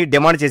చేయాలని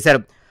డిమాండ్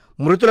చేశారు.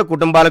 మృతుల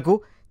కుటుంబాలకు,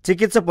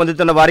 చికిత్స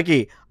పొందుతున్న వారికి,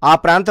 ఆ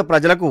ప్రాంత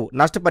ప్రజలకు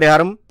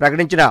నష్టపరిహారం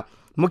ప్రకటించిన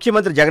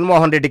ముఖ్యమంత్రి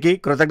జగన్మోహన్ రెడ్డికి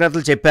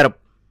కృతజ్ఞతలు చెప్పారు.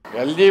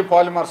 ఎల్జీ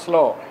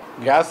పాలిమర్స్లో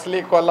గ్యాస్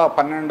లీక్ వల్ల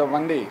 12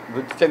 మంది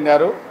మృతి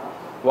చెందారు.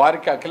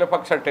 వారికి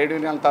అఖిలపక్ష ట్రేడ్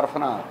యూనియన్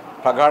తరఫున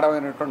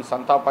ప్రగాఢమైనటువంటి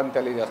సంతాపాన్ని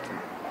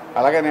తెలియజేస్తున్నాం.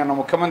 అలాగే నేను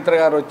ముఖ్యమంత్రి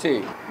గారు వచ్చి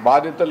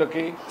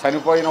బాధితులకి,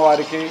 చనిపోయిన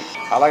వారికి,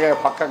 అలాగే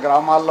పక్క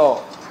గ్రామాల్లో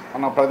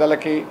ఉన్న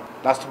ప్రజలకి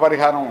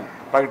నష్టపరిహారం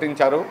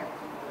ప్రకటించారు.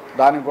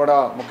 దానికి కూడా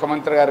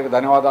ముఖ్యమంత్రి గారికి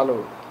ధన్యవాదాలు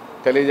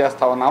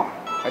తెలియజేస్తా ఉన్నాం.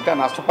 అయితే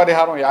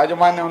నష్టపరిహారం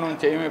యాజమాన్యం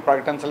నుంచి ఏమీ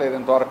ప్రకటించలేదు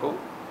ఇంతవరకు.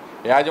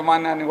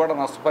 యాజమాన్యాన్ని కూడా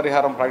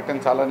నష్టపరిహారం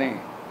ప్రకటించాలని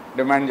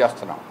డిమాండ్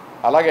చేస్తున్నాం.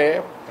 అలాగే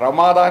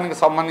ప్రమాదానికి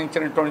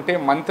సంబంధించినటువంటి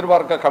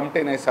మంత్రివర్గ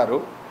కమిటీని వేశారు.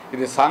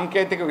 ఇది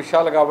సాంకేతిక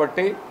విషయాలు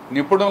కాబట్టి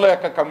నిపుణుల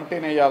యొక్క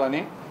కమిటీని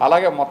వేయాలని,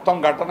 అలాగే మొత్తం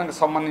ఘటనకు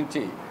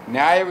సంబంధించి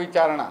న్యాయ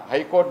విచారణ,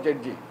 హైకోర్టు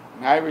జడ్జి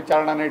న్యాయ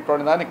విచారణ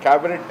అనేటువంటి దాన్ని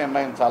క్యాబినెట్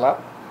నిర్ణయించాలా.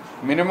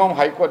 మినిమం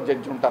హైకోర్టు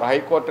జడ్జి ఉంటారు,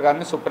 హైకోర్టు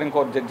కానీ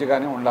సుప్రీంకోర్టు జడ్జి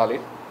కానీ ఉండాలి.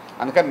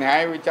 అందుకని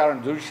న్యాయ విచారణ,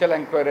 జ్యుడిషియల్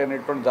ఎంక్వైరీ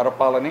అనేటువంటి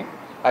జరపాలని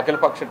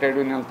అఖిలపక్ష ట్రేడ్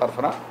యూనియన్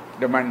తరఫున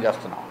డిమాండ్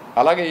చేస్తున్నాం.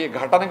 అలాగే ఈ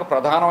ఘటనకు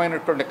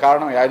ప్రధానమైనటువంటి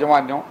కారణం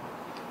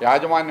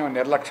యాజమాన్యం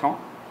నిర్లక్ష్యం.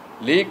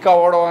 లీక్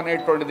అవ్వడం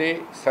అనేటువంటిది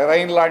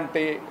సెరైన్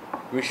లాంటి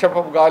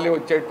విషపు గాలి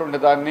వచ్చేటువంటి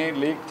దాన్ని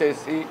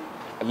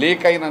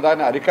లీక్ అయిన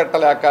దాన్ని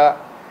అరికట్టలేక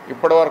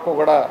ఇప్పటి వరకు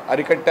కూడా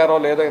అరికట్టారో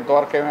లేదో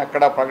ఇంతవరకు ఏమీ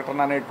ఎక్కడా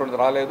ప్రకటన అనేటువంటిది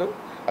రాలేదు.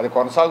 అది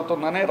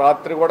కొనసాగుతుందని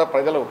రాత్రి కూడా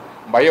ప్రజలు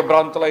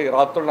భయభ్రాంతులై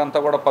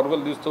రాత్రులంతా కూడా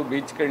పరుగులు తీస్తూ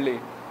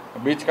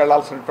బీచ్కి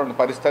వెళ్లాల్సినటువంటి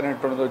పరిస్థితి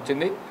అనేటువంటిది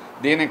వచ్చింది.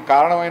 దీనికి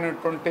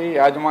కారణమైనటువంటి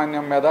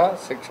యాజమాన్యం మీద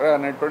శిక్ష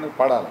అనేటువంటిది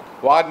పడాలి,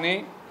 వారిని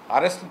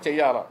అరెస్ట్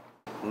చేయాలి.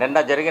 నిన్న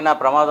జరిగిన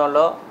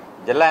ప్రమాదంలో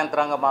జిల్లా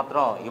యంత్రాంగం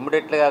మాత్రం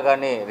ఇమ్మీడియట్గా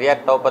కానీ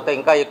రియాక్ట్ అవ్వకపోతే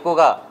ఇంకా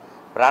ఎక్కువగా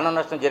ప్రాణ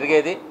నష్టం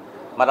జరిగేది.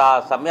 మరి ఆ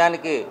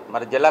సమయానికి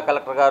మరి జిల్లా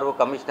కలెక్టర్ గారు,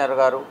 కమిషనర్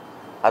గారు,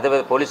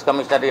 అదేవిధంగా పోలీస్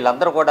కమిషనర్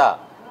వీళ్ళందరూ కూడా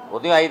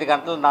ఉదయం 5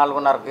 గంటల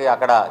 4:30కి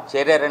అక్కడ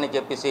చేరారని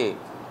చెప్పేసి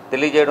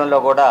తెలియజేయడంలో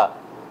కూడా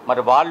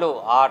మరి వాళ్ళు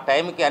ఆ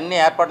టైంకి అన్ని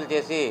ఏర్పాట్లు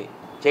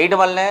చేయడం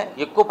వల్లనే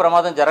ఎక్కువ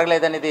ప్రమాదం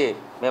జరగలేదనేది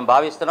మేము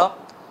భావిస్తున్నాం.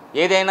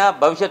 ఏదైనా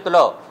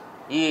భవిష్యత్తులో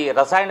ఈ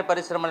రసాయన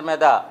పరిశ్రమల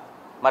మీద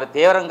మరి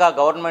తీవ్రంగా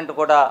గవర్నమెంట్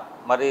కూడా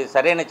మరి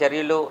సరైన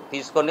చర్యలు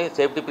తీసుకొని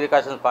సేఫ్టీ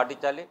ప్రికాషన్స్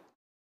పాటించాలి.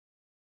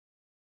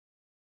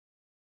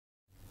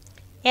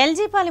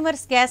 ఎల్జీ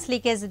పాలిమర్స్ గ్యాస్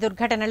లీకేజ్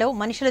దుర్ఘటనలో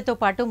మనుషులతో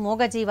పాటు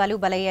మూగజీవాలు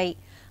బలయ్యాయి.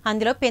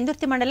 అందులో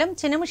పెందుర్తి మండలం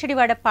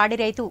చిన్నముషిడివాడ పాడి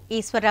రైతు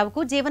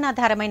ఈశ్వరరావుకు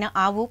జీవనాధారమైన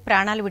ఆవు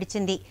ప్రాణాలు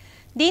విడిచింది.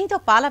 దీంతో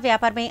పాల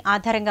వ్యాపారమే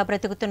ఆధారంగా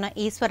బ్రతుకుతున్న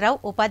ఈశ్వరరావు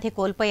ఉపాధి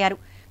కోల్పోయారు.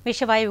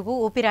 విషవాయువుకు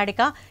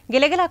ఊపిరాడిక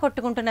గిలగిలా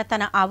కొట్టుకుంటున్న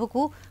తన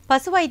ఆవుకు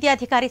పశు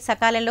వైద్యాధికారి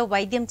సకాలంలో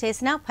వైద్యం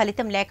చేసినా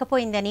ఫలితం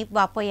లేకపోయిందని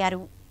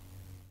వాపోయారు.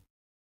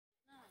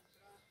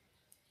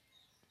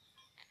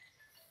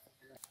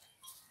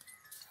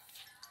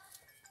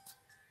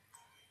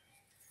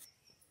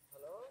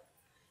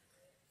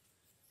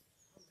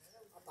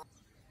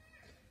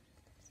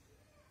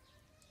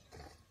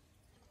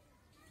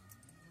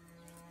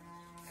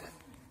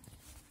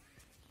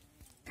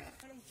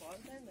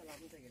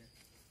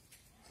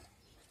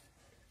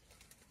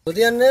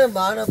 ఉదయాన్నే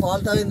బాగా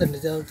పాలు తాగిందండి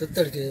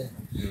తుత్తడికి.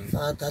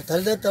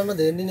 తల్లిదండ్రులు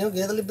ఉన్నది నేనేమో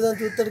గీతలు ఇప్పుదాన్ని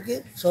తుత్తడికి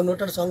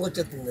నూటాడు సొంగ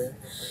వచ్చేస్తుంది.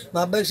 మా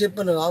అబ్బాయికి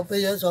చెప్పాను,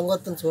 ఆపయ్య సొంగ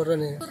వస్తుంది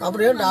చూడని.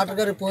 అప్పుడు ఏమో డాక్టర్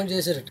గారికి ఫోన్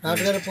చేశారు.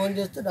 డాక్టర్ గారికి ఫోన్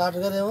చేస్తే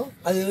డాక్టర్ గారు ఏమో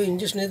అది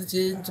ఇంజక్షన్ అయితే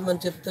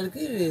చేయించమని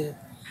చెప్తాడికి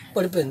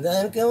పడిపోయింది.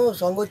 ఆయనకేమో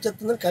సొంగ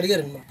వచ్చేస్తుందని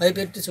కడిగారండి. పై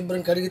పెట్టి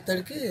శుభ్రం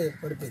కడిగితాడికి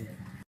పడిపోయింది.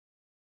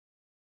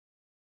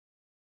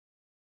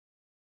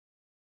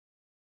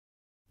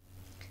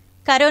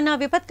 కరోనా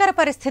విపత్కర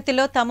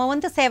పరిస్థితుల్లో తమ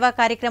వంతు సేవా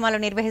కార్యక్రమాలు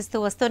నిర్వహిస్తూ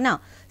వస్తున్న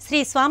శ్రీ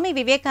స్వామి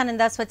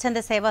వివేకానంద స్వచ్ఛంద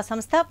సేవా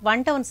సంస్థ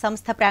 1 టౌన్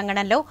సంస్థ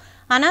ప్రాంగణంలో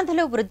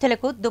అనాథలు,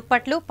 వృద్ధులకు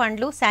దుప్పట్లు,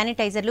 పండ్లు,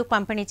 శానిటైజర్లు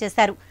పంపిణీ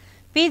చేశారు.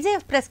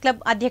 పీజేఎఫ్ ప్రెస్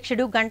క్లబ్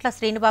అధ్యక్షుడు గంట్ల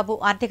శ్రీనుబాబు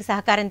ఆర్థిక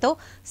సహకారంతో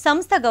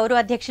సంస్థ గౌరవ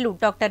అధ్యక్షులు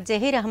డాక్టర్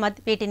జహీర్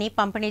అహ్మద్ వీటిని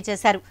పంపిణీ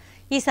చేశారు.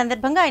 ఈ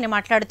సందర్భంగా ఆయన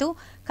మాట్లాడుతూ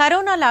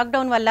కరోనా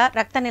లాక్డౌన్ వల్ల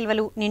రక్త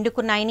నిల్వలు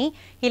నిండుకున్నాయని,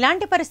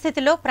 ఇలాంటి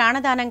పరిస్థితుల్లో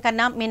ప్రాణదానం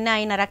కన్నా మిన్న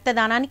అయిన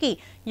రక్తదానానికి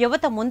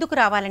యువత ముందుకు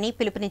రావాలని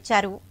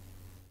పిలుపునిచ్చారు.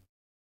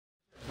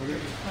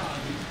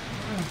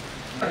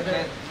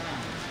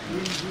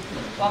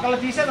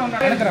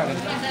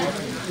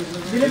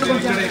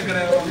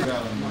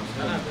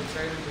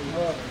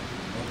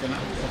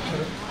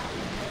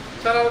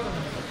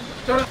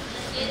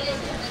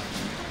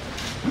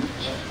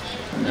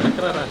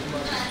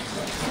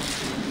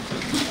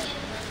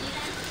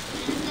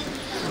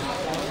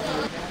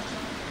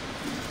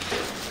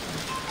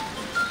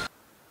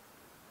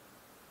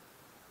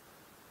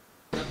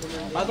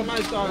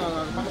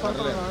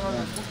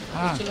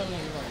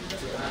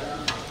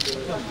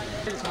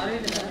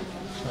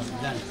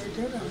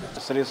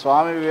 శ్రీ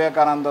స్వామి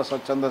వివేకానంద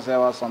స్వచ్ఛంద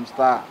సేవా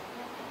సంస్థ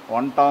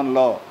 1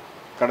 టౌన్లో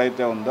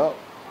ఎక్కడైతే ఉందో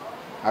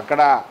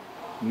అక్కడ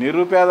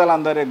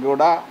నిరుపేదలందరికీ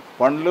కూడా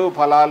పండ్లు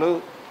ఫలాలు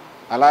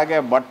అలాగే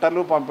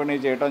బట్టలు పంపిణీ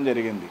చేయడం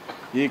జరిగింది.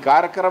 ఈ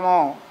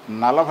కార్యక్రమం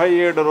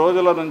 47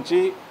 రోజుల నుంచి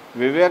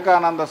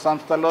వివేకానంద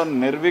సంస్థలో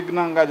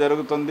నిర్విఘ్నంగా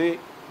జరుగుతుంది.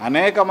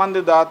 అనేక మంది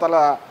దాతల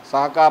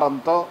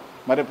సహకారంతో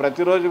మరి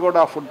ప్రతిరోజు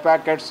కూడా ఫుడ్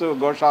ప్యాకెట్స్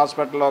ఘోష్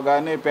హాస్పిటల్లో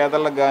కానీ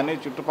పేదలకు కానీ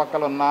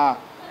చుట్టుపక్కల ఉన్న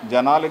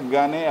జనాలకు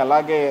కానీ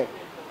అలాగే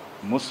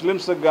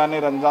ముస్లిమ్స్కి కానీ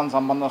రంజాన్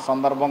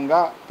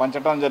సందర్భంగా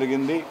పంచడం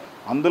జరిగింది.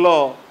 అందులో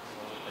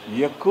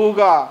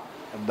ఎక్కువగా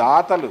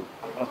దాతలు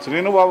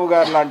శ్రీనుబాబు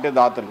గారు లాంటి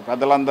దాతలు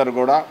పెద్దలందరూ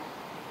కూడా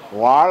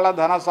వాళ్ళ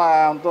ధన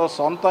సహాయంతో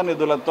సొంత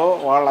నిధులతో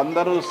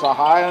వాళ్ళందరూ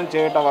సహాయం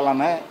చేయటం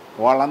వల్లనే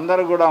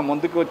వాళ్ళందరూ కూడా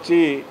ముందుకు వచ్చి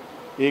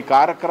ఈ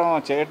కార్యక్రమం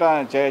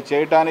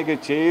చేయటానికి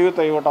చేయూత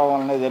ఇవ్వటం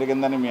వల్లనే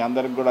జరిగిందని మీ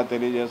అందరికి కూడా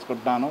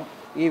తెలియజేసుకుంటున్నాను.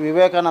 ఈ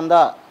వివేకానంద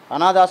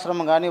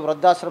అనాథాశ్రమం కానీ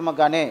వృద్ధాశ్రమం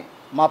కానీ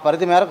మా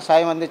పరిధి మేరకు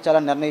సాయం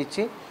అందించాలని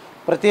నిర్ణయించి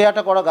ప్రతి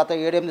ఏటా కూడా గత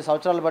 7-8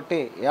 సంవత్సరాలు బట్టి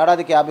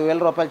ఏడాదికి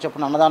 50,000 రూపాయలు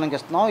చొప్పున అన్నదానంకి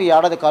ఇస్తున్నాం. ఈ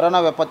ఏడాది కరోనా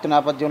విపత్తు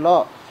నేపథ్యంలో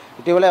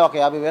ఇటీవలే ఒక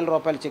 50,000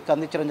 రూపాయలు చెక్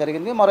అందించడం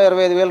జరిగింది. మరో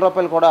 25,000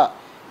 రూపాయలు కూడా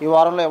ఈ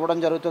వారంలో ఇవ్వడం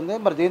జరుగుతుంది.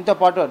 మరి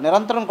దీంతోపాటు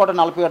నిరంతరం కూడా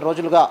 47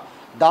 రోజులుగా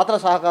దాతల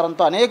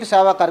సహకారంతో అనేక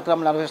సేవా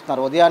కార్యక్రమాలు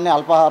నిర్వహిస్తున్నారు. ఉదయాన్నే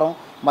అల్పాహారం,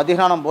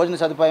 మధ్యాహ్నం భోజన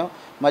సదుపాయం,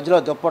 మధ్యలో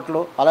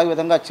దుప్పట్లు, అలాగే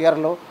విధంగా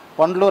చీరలు,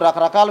 పండ్లు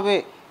రకరకాలవి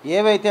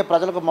ఏవైతే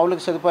ప్రజలకు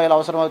మౌలిక సదుపాయాలు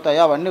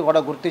అవసరమవుతాయో అవన్నీ కూడా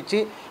గుర్తించి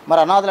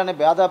మరి అనాథలనే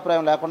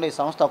భేదాభిప్రాయం లేకుండా ఈ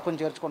సంస్థ హక్కును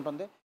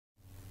చేర్చుకుంటుంది.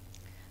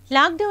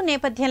 లాక్డౌన్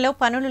నేపథ్యంలో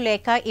పనులు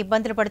లేక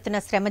ఇబ్బందులు పడుతున్న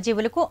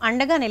శ్రమజీవులకు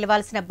అండగా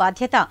నిలవాల్సిన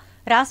బాధ్యత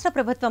రాష్ట్ర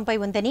ప్రభుత్వంపై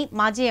ఉందని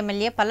మాజీ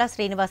ఎమ్మెల్యే పల్లా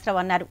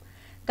శ్రీనివాసరావు అన్నారు.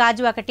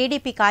 గాజువాక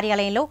టీడీపీ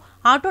కార్యాలయంలో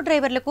ఆటో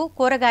డ్రైవర్లకు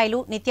కూరగాయలు,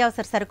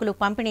 నిత్యావసర సరుకులు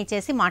పంపిణీ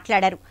చేసి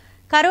మాట్లాడారు.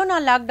 కరోనా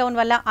లాక్డౌన్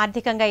వల్ల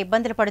ఆర్థికంగా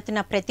ఇబ్బందులు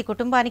పడుతున్న ప్రతి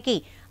కుటుంబానికి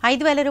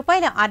 5,000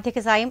 రూపాయల ఆర్థిక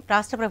సాయం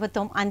రాష్ట్ర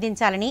ప్రభుత్వం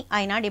అందించాలని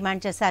ఆయన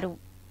డిమాండ్ చేశారు.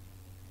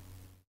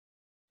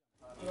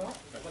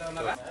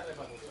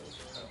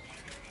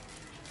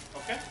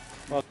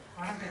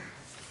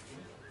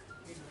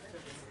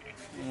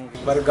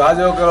 మరి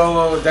గాజువాక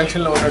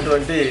జంక్షన్లో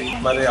ఉన్నటువంటి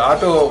మరి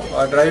ఆటో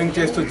డ్రైవింగ్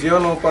చేస్తూ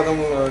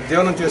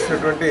జీవనం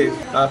చేస్తున్నటువంటి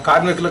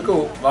కార్మికులకు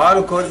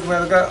వారు కోరిక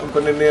మీదుగా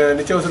కొన్ని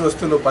నిత్యావసర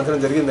వస్తువులు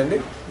పంచడం జరిగిందండి.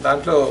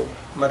 దాంట్లో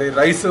మరి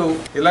రైసు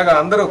ఇలాగ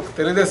అందరూ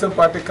తెలుగుదేశం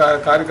పార్టీ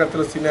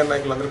కార్యకర్తలు, సీనియర్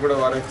నాయకులు అందరూ కూడా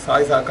వారి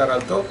సహాయ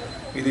సహకారాలతో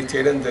ఇది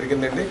చేయడం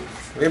జరిగిందండి.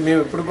 మేము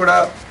ఇప్పుడు కూడా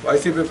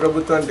వైసీపీ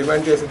ప్రభుత్వాన్ని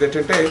డిమాండ్ చేసేది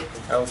ఏంటంటే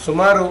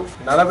సుమారు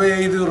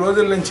 45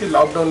 రోజుల నుంచి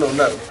లాక్డౌన్లో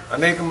ఉన్నారు.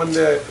 అనేక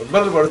మంది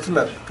ఇబ్బందులు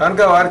పడుతున్నారు.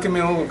 కనుక వారికి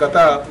మేము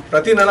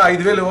ప్రతి నెల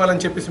 5,000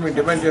 ఇవ్వాలని చెప్పేసి మేము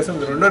డిమాండ్ చేస్తాం.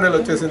 2వ నెల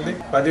వచ్చేసింది.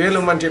 10,000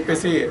 ఇవ్వమని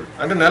చెప్పేసి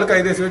అంటే నెలకు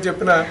 5,000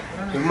 చెప్పినా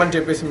ఇవ్వమని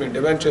చెప్పేసి మేము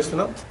డిమాండ్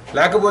చేస్తున్నాం.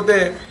 లేకపోతే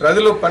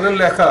ప్రజలు పనులు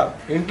లేక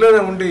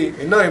ఇంట్లోనే ఉండి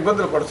ఎన్నో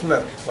ఇబ్బందులు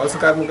పడుతున్నారు. వలస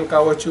కార్మికులు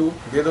కావచ్చు,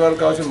 బీదవాళ్ళు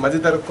కావచ్చు,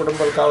 మధ్యతరగతి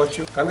కుటుంబాలు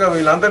కావచ్చు. కనుక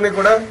వీళ్ళందరినీ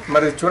కూడా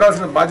మరి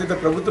చూడాల్సిన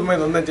బాధ్యత ప్రభుత్వం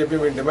మీద ఉందని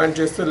చెప్పి మేము డిమాండ్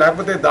చేస్తూ,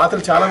 లేకపోతే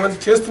దాతలు చాలా మంది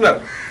చేస్తున్నారు,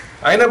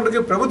 అయినప్పటికీ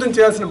ప్రభుత్వం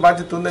చేయాల్సిన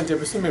బాధ్యత ఉందని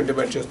చెప్పేసి మేము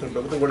డిమాండ్ చేస్తున్నాం.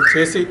 ప్రభుత్వం కూడా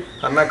చేసి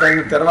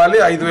అన్నకాన్ని తెరవాలి,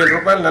 5,000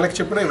 రూపాయలు నెలకు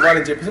చెప్పినా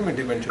ఇవ్వాలని చెప్పేసి మేము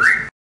డిమాండ్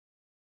చేస్తున్నాం.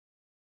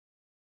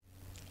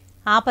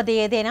 ఆపద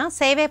ఏదైనా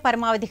సేవే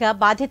పరమావధిగా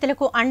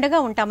బాధితులకు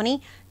అండగా ఉంటామని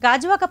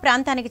గాజువాక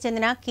ప్రాంతానికి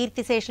చెందిన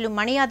కీర్తిశేషులు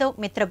మణియాదవ్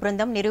మిత్ర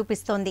బృందం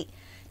నిరూపిస్తోంది.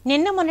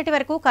 నిన్న మొన్నటి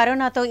వరకు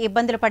కరోనాతో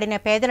ఇబ్బందులు పడిన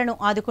పేదలను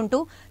ఆదుకుంటూ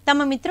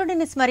తమ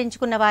మిత్రుడిని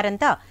స్మరించుకున్న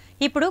వారంతా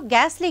ఇప్పుడు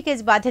గ్యాస్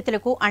లీకేజ్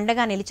బాధితులకు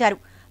అండగా నిలిచారు.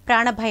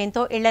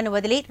 ప్రాణభయంతో ఇళ్లను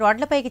వదిలి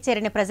రోడ్లపైకి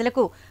చేరిన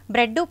ప్రజలకు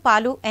బ్రెడ్,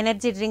 పాలు,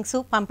 ఎనర్జీ డ్రింక్స్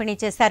పంపిణీ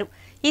చేశారు.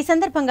 ఈ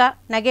సందర్భంగా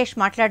నగేష్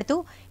మాట్లాడుతూ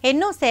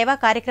ఎన్నో సేవా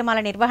కార్యక్రమాల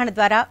నిర్వహణ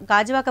ద్వారా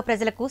గాజువాక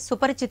ప్రజలకు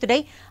సుపరిచితుడై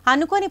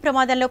అనుకోని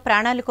ప్రమాదంలో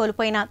ప్రాణాలు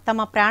కోల్పోయిన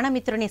తమ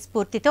ప్రాణమిత్రుని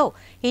స్ఫూర్తితో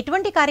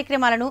ఇటువంటి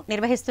కార్యక్రమాలను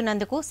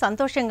నిర్వహిస్తున్నందుకు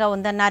సంతోషంగా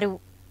ఉందన్నారు.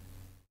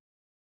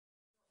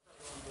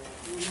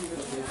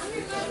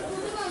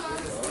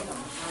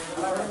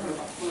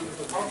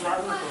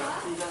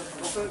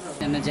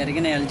 నిన్న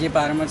జరిగిన ఎల్జీ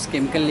పాలిమర్స్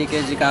కెమికల్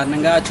లీకేజీ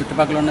కారణంగా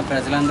చుట్టుపక్కల ఉన్న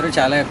ప్రజలందరూ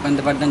చాలా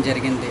ఇబ్బంది పడడం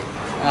జరిగింది.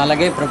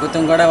 అలాగే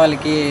ప్రభుత్వం కూడా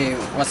వాళ్ళకి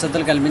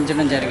వసతులు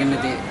కల్పించడం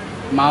జరిగినది.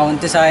 మా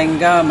వంతు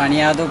సాయంగా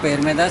మణియాదవ్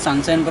పేరు మీద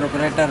సన్షైన్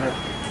ప్రొపరేటర్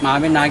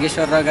మావి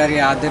నాగేశ్వరరావు గారి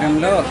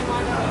ఆధ్వర్యంలో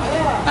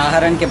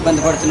ఆహారానికి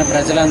ఇబ్బంది పడుతున్న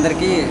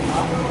ప్రజలందరికీ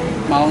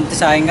మా వంతు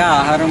సాయంగా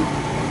ఆహారం,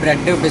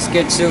 bread,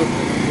 biscuits,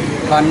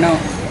 bun,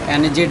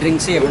 energy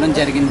drinks ఇవ్వడం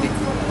జరిగింది.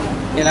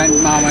 ఇలాంటి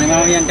మా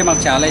మణిమావి అంటే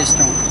మాకు చాలా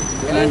ఇష్టం.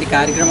 ఇలాంటి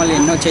కార్యక్రమాలు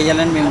ఎన్నో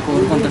చేయాలని మేము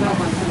కోరుకుంటున్నాం.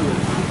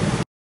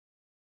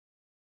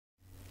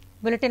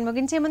 బులెటిన్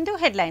ముగించే ముందు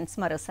హెడ్లైన్స్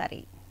మరోసారి.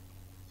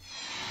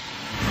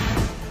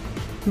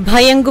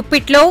 భయం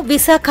గుప్పిట్లో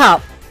విశాఖ,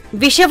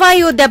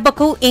 విషవాయువు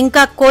దెబ్బకు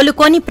ఇంకా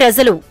కోలుకోని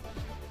ప్రజలు.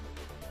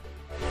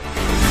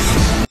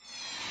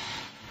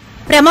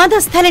 ప్రమాద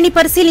స్థలిని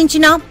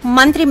పరిశీలించిన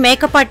మంత్రి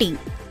మేకపాటి,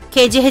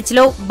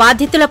 కేజీహెచ్లో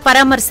బాధితుల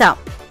పరామర్శ.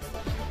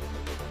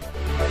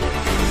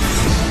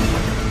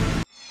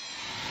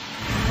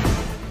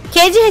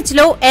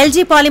 కేజీహెచ్లో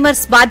ఎల్జీ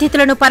పాలిమర్స్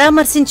బాధితులను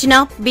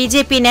పరామర్శించిన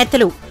బీజేపీ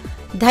నేతలు.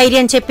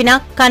 ధైర్యం చెప్పిన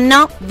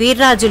కన్నా,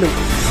 వీర్రాజులు.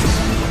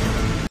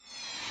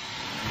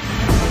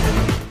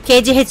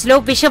 కేజీహెచ్లో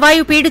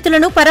విషవాయు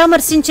పీడితులను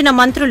పరామర్శించిన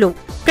మంత్రులు.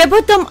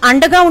 ప్రభుత్వం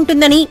అండగా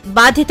ఉంటుందని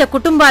బాధిత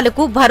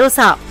కుటుంబాలకు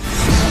భరోసా.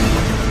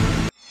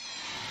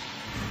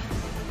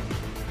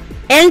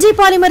 ఎల్జీ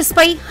పాలిమర్స్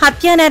పై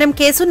హత్యానేరం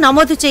కేసు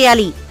నమోదు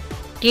చేయాలి.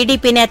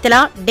 టీడీపీ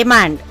నేతల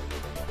డిమాండ్.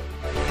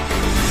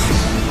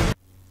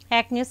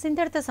 యాక్ట్ న్యూస్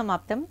ఇంతటితో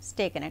సమాప్తం.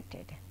 Stay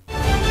connected.